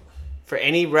 For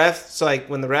any ref, so like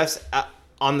when the ref's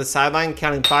on the sideline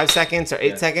counting 5 seconds or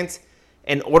 8 seconds,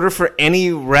 in order for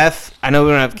any ref, I know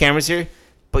we don't have cameras here,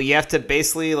 but you have to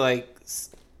basically like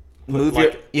move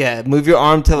your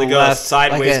arm to the left, a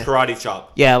sideways karate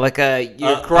chop. Yeah, like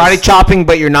you're karate chopping,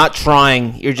 but you're not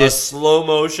trying. You're just slow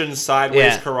motion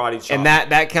sideways karate chop, and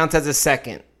that counts as a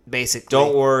second. Basically,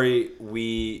 don't worry.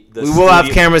 We will have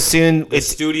cameras soon. The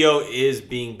studio is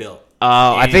being built.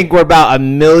 I think we're about 1.5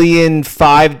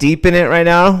 million deep in it right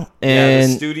now.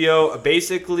 And the studio,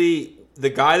 basically, the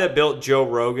guy that built Joe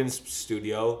Rogan's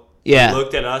studio,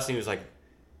 looked at us and he was like,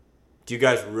 "Do you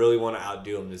guys really want to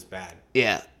outdo him this bad?"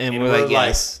 Yeah, and we're like,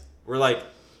 yes. We're like,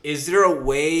 is there a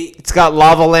way? It's got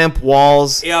lava lamp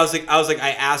walls. Yeah, I asked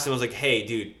him, I was like, "Hey,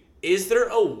 dude, is there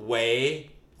a way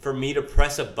for me to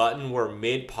press a button where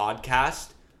mid-podcast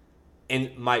and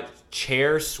my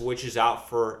chair switches out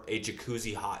for a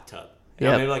jacuzzi hot tub?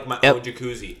 Yeah, maybe like my own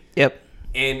jacuzzi. Yep.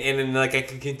 And then like I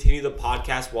could continue the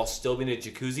podcast while still being a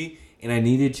jacuzzi, and I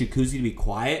needed jacuzzi to be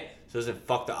quiet so it doesn't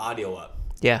fuck the audio up.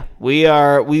 Yeah, we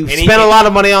spent a lot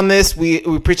of money on this. We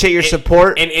appreciate your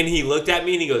support. And he looked at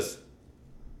me and he goes,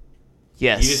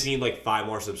 "Yes, you just need like 5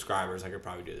 more subscribers. I could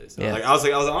probably do this." I was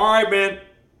like, all right, man,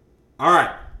 all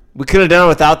right. We could have done it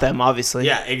without them, obviously.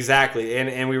 Yeah, exactly,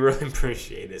 and we really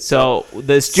appreciate it. So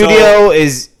the studio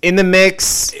is in the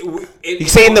mix. You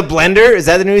say in the blender? Is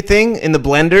that the new thing? In the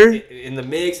blender? In the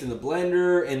mix, in the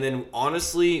blender, and then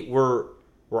honestly, we're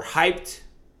hyped,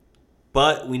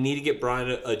 but we need to get Brian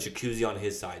a jacuzzi on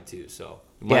his side too. So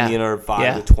we might need another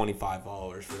 5 to 25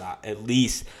 followers for that at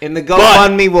least. And the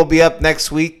GoFundMe will be up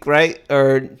next week, right?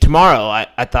 Or tomorrow?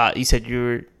 I thought you said you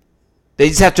were. They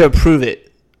just have to approve it.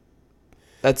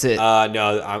 That's it.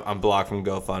 No, I'm blocked from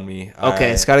GoFundMe.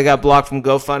 Okay, Scotty got blocked from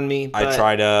GoFundMe.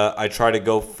 I try to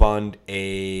go fund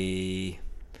a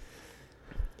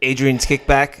Adrian's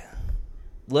kickback.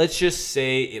 let's just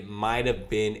say it might have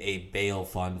been a bail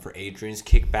fund for Adrian's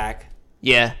kickback,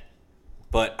 Yeah.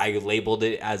 but I labeled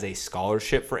it as a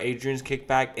scholarship for Adrian's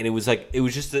kickback, and it was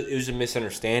a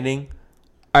misunderstanding.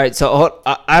 All right, so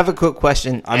I have a quick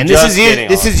question. I'm and just kidding,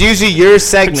 this is usually your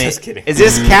segment. just kidding. Is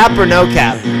this cap or no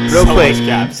cap? Real So quick.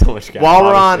 So much cap. While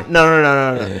we're on,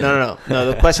 obviously. no.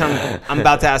 The question I'm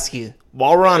about to ask you.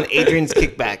 While we're on Adrian's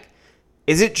kickback,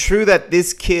 is it true that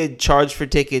this kid charged for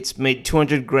tickets, made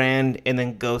 $200,000, and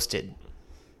then ghosted?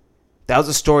 That was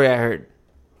a story I heard.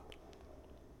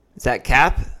 Is that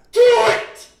cap?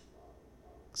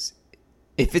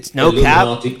 If it's no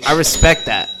Illuminati. cap, I respect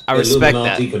that. I respect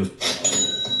that.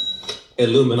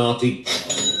 Illuminati.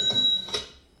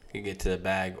 You get to the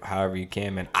bag however you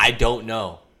can, man. I don't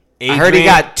know. I heard he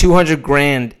got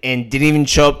 $200,000 and didn't even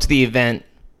show up to the event.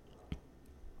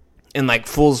 And like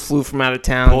fools flew from out of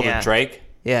town. pulled yeah. a Drake.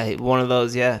 Yeah, one of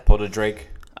those. Yeah. Pulled a Drake.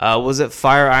 Was it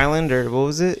Fire Island or what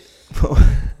was it?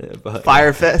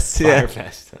 Firefest. Yeah.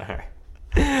 Firefest. All right.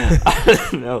 I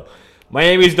don't know.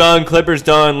 Miami's done. Clippers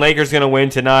done. Lakers gonna win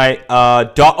tonight.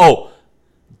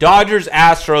 Dodgers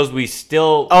Astros. We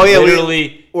still. Oh yeah,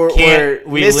 literally we're can't.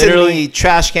 We missing literally. the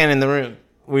trash can in the room.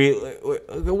 We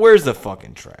where's the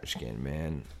fucking trash can,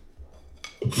 man?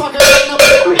 Fuck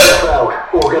it, we should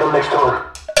out. We'll get them next time.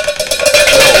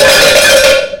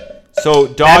 So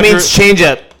Dodgers. That means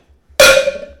changeup.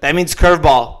 That means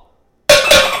curveball.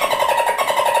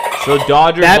 So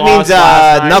Dodgers. That lost means,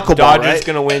 last night. knuckleball, Dodgers right?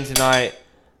 gonna win tonight.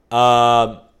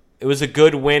 It was a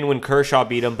good win when Kershaw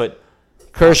beat him, but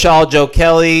Kershaw, Joe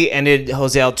Kelly ended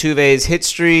Jose Altuve's hit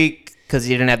streak because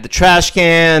he didn't have the trash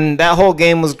can. That whole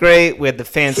game was great. We had the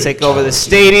fans take over the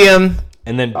stadium.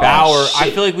 and then Bauer. I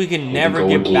shit. feel like we can never go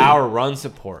give again. Bauer run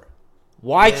support.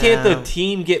 Why can't Yeah. the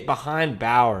team get behind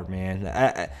Bauer,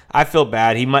 man? I feel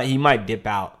bad. He might dip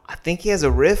out. I think he has a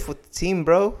riff with the team,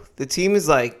 bro. The team is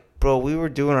like, bro, we were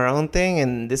doing our own thing,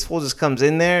 and this fool just comes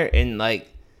in there and like,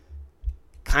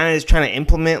 kind of is trying to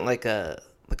implement like a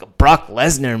Brock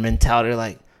Lesnar mentality,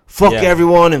 like fuck Yeah.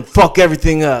 everyone and fuck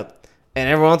everything up, and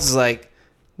everyone else is like,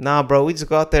 nah, bro, we just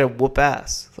go out there and whoop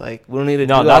ass. Like we don't need to.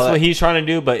 No, do that's all what that. he's trying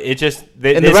to do, but it just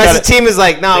And the rest of the team is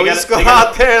like, nah, we just go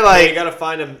out there like gotta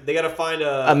find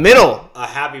a middle. a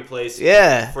happy place.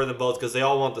 Yeah. for them both because they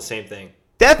all want the same thing.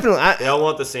 Definitely. They all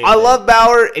want the same. I thing. love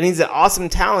Bauer, and he's an awesome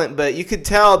talent, but you could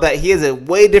tell that he has a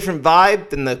way different vibe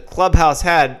than the clubhouse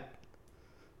had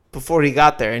before he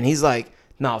got there. And he's like,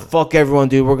 nah, fuck everyone,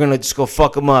 dude. We're going to just go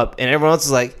fuck them up. And everyone else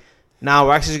is like, nah,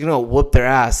 we're actually going to whoop their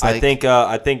ass. Like, I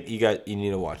think you need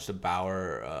to watch the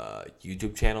Bauer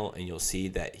YouTube channel, and you'll see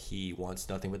that he wants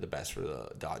nothing but the best for the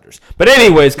Dodgers. But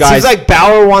anyways, it guys, seems like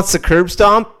Bauer wants to curb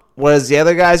stomp, whereas the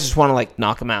other guys just want to, like,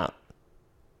 knock him out.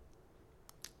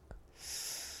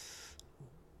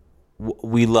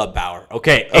 we love Bauer.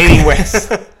 Okay.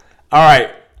 Anyways, all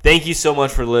right. Thank you so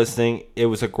much for listening. It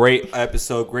was a great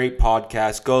episode, great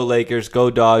podcast. Go Lakers,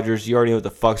 go Dodgers. You already know what the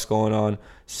fuck's going on.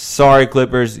 Sorry,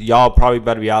 Clippers. Y'all probably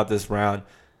better be out this round.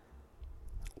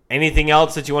 Anything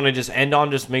else that you want to just end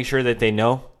on? Just make sure that they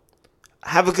know.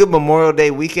 Have a good Memorial Day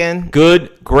weekend.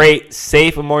 Good, great,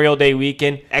 safe Memorial Day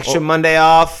weekend. Extra Monday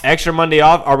off. Extra Monday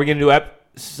off. Are we going to do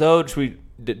episode? Should we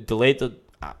delay the...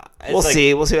 it's We'll like-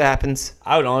 see. We'll see what happens.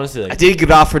 I would honestly I like... did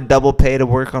get offered double pay to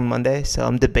work on Monday, so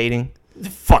I'm debating.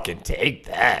 Fucking take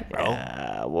that,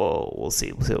 bro. We'll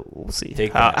see. We'll see.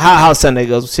 Take how, that. how Sunday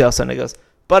goes. We'll see how Sunday goes.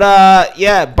 But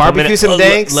yeah, barbecue some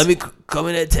danks. Let me come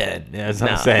in at 10. Yeah, that's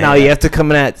what I'm saying. No, you have to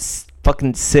come in at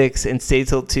fucking 6 and stay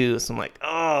till 2. So I'm like,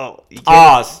 oh, you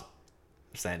can't-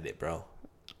 Send it, bro.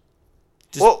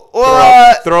 Just well,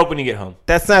 throw up when you get home.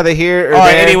 that's neither here or All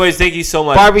right. there. Anyways, thank you so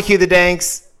much, Barbecue the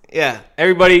danks. Yeah.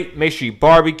 everybody. Make sure you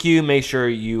barbecue. Make sure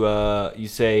you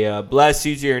say bless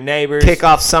you to your neighbors. Kick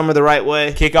off summer the right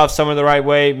way. Kick off summer the right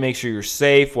way. Make sure you're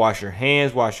safe. Wash your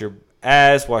hands. Wash your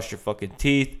ass. Wash your fucking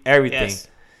teeth. Everything. Yes.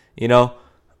 You know,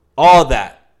 all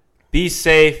that. Be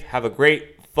safe. Have a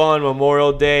great, fun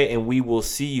Memorial Day, and we will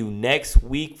see you next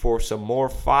week for some more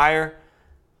fire.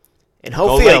 And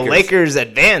hopefully the Lakers. Lakers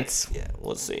advance. Yeah,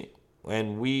 we'll see.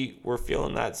 And we're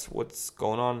feeling that's what's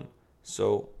going on.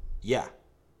 So, yeah.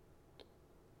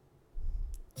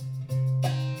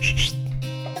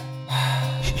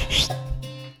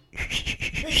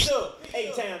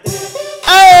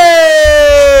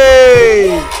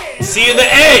 Hey! See you in the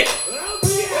A.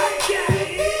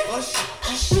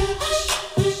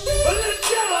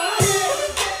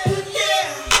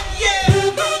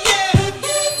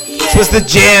 This was the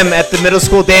jam at the middle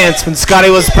school dance when Scotty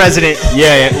was president.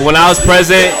 Yeah, when I was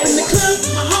president,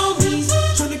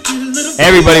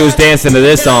 everybody was dancing to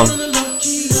this song.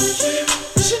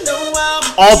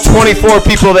 All 24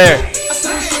 people there.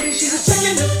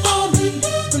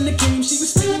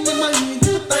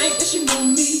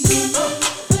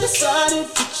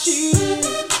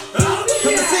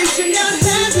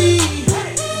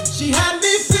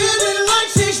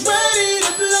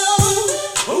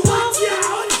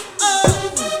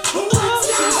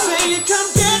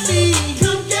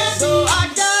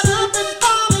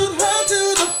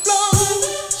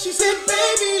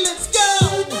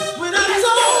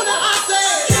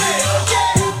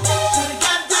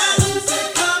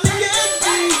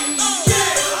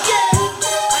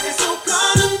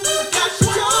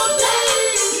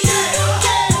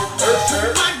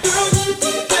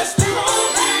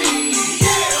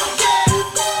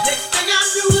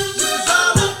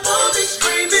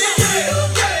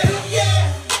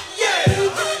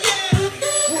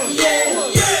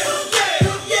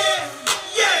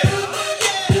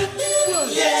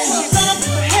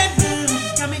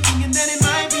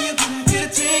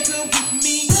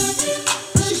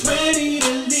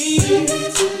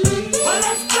 Easy.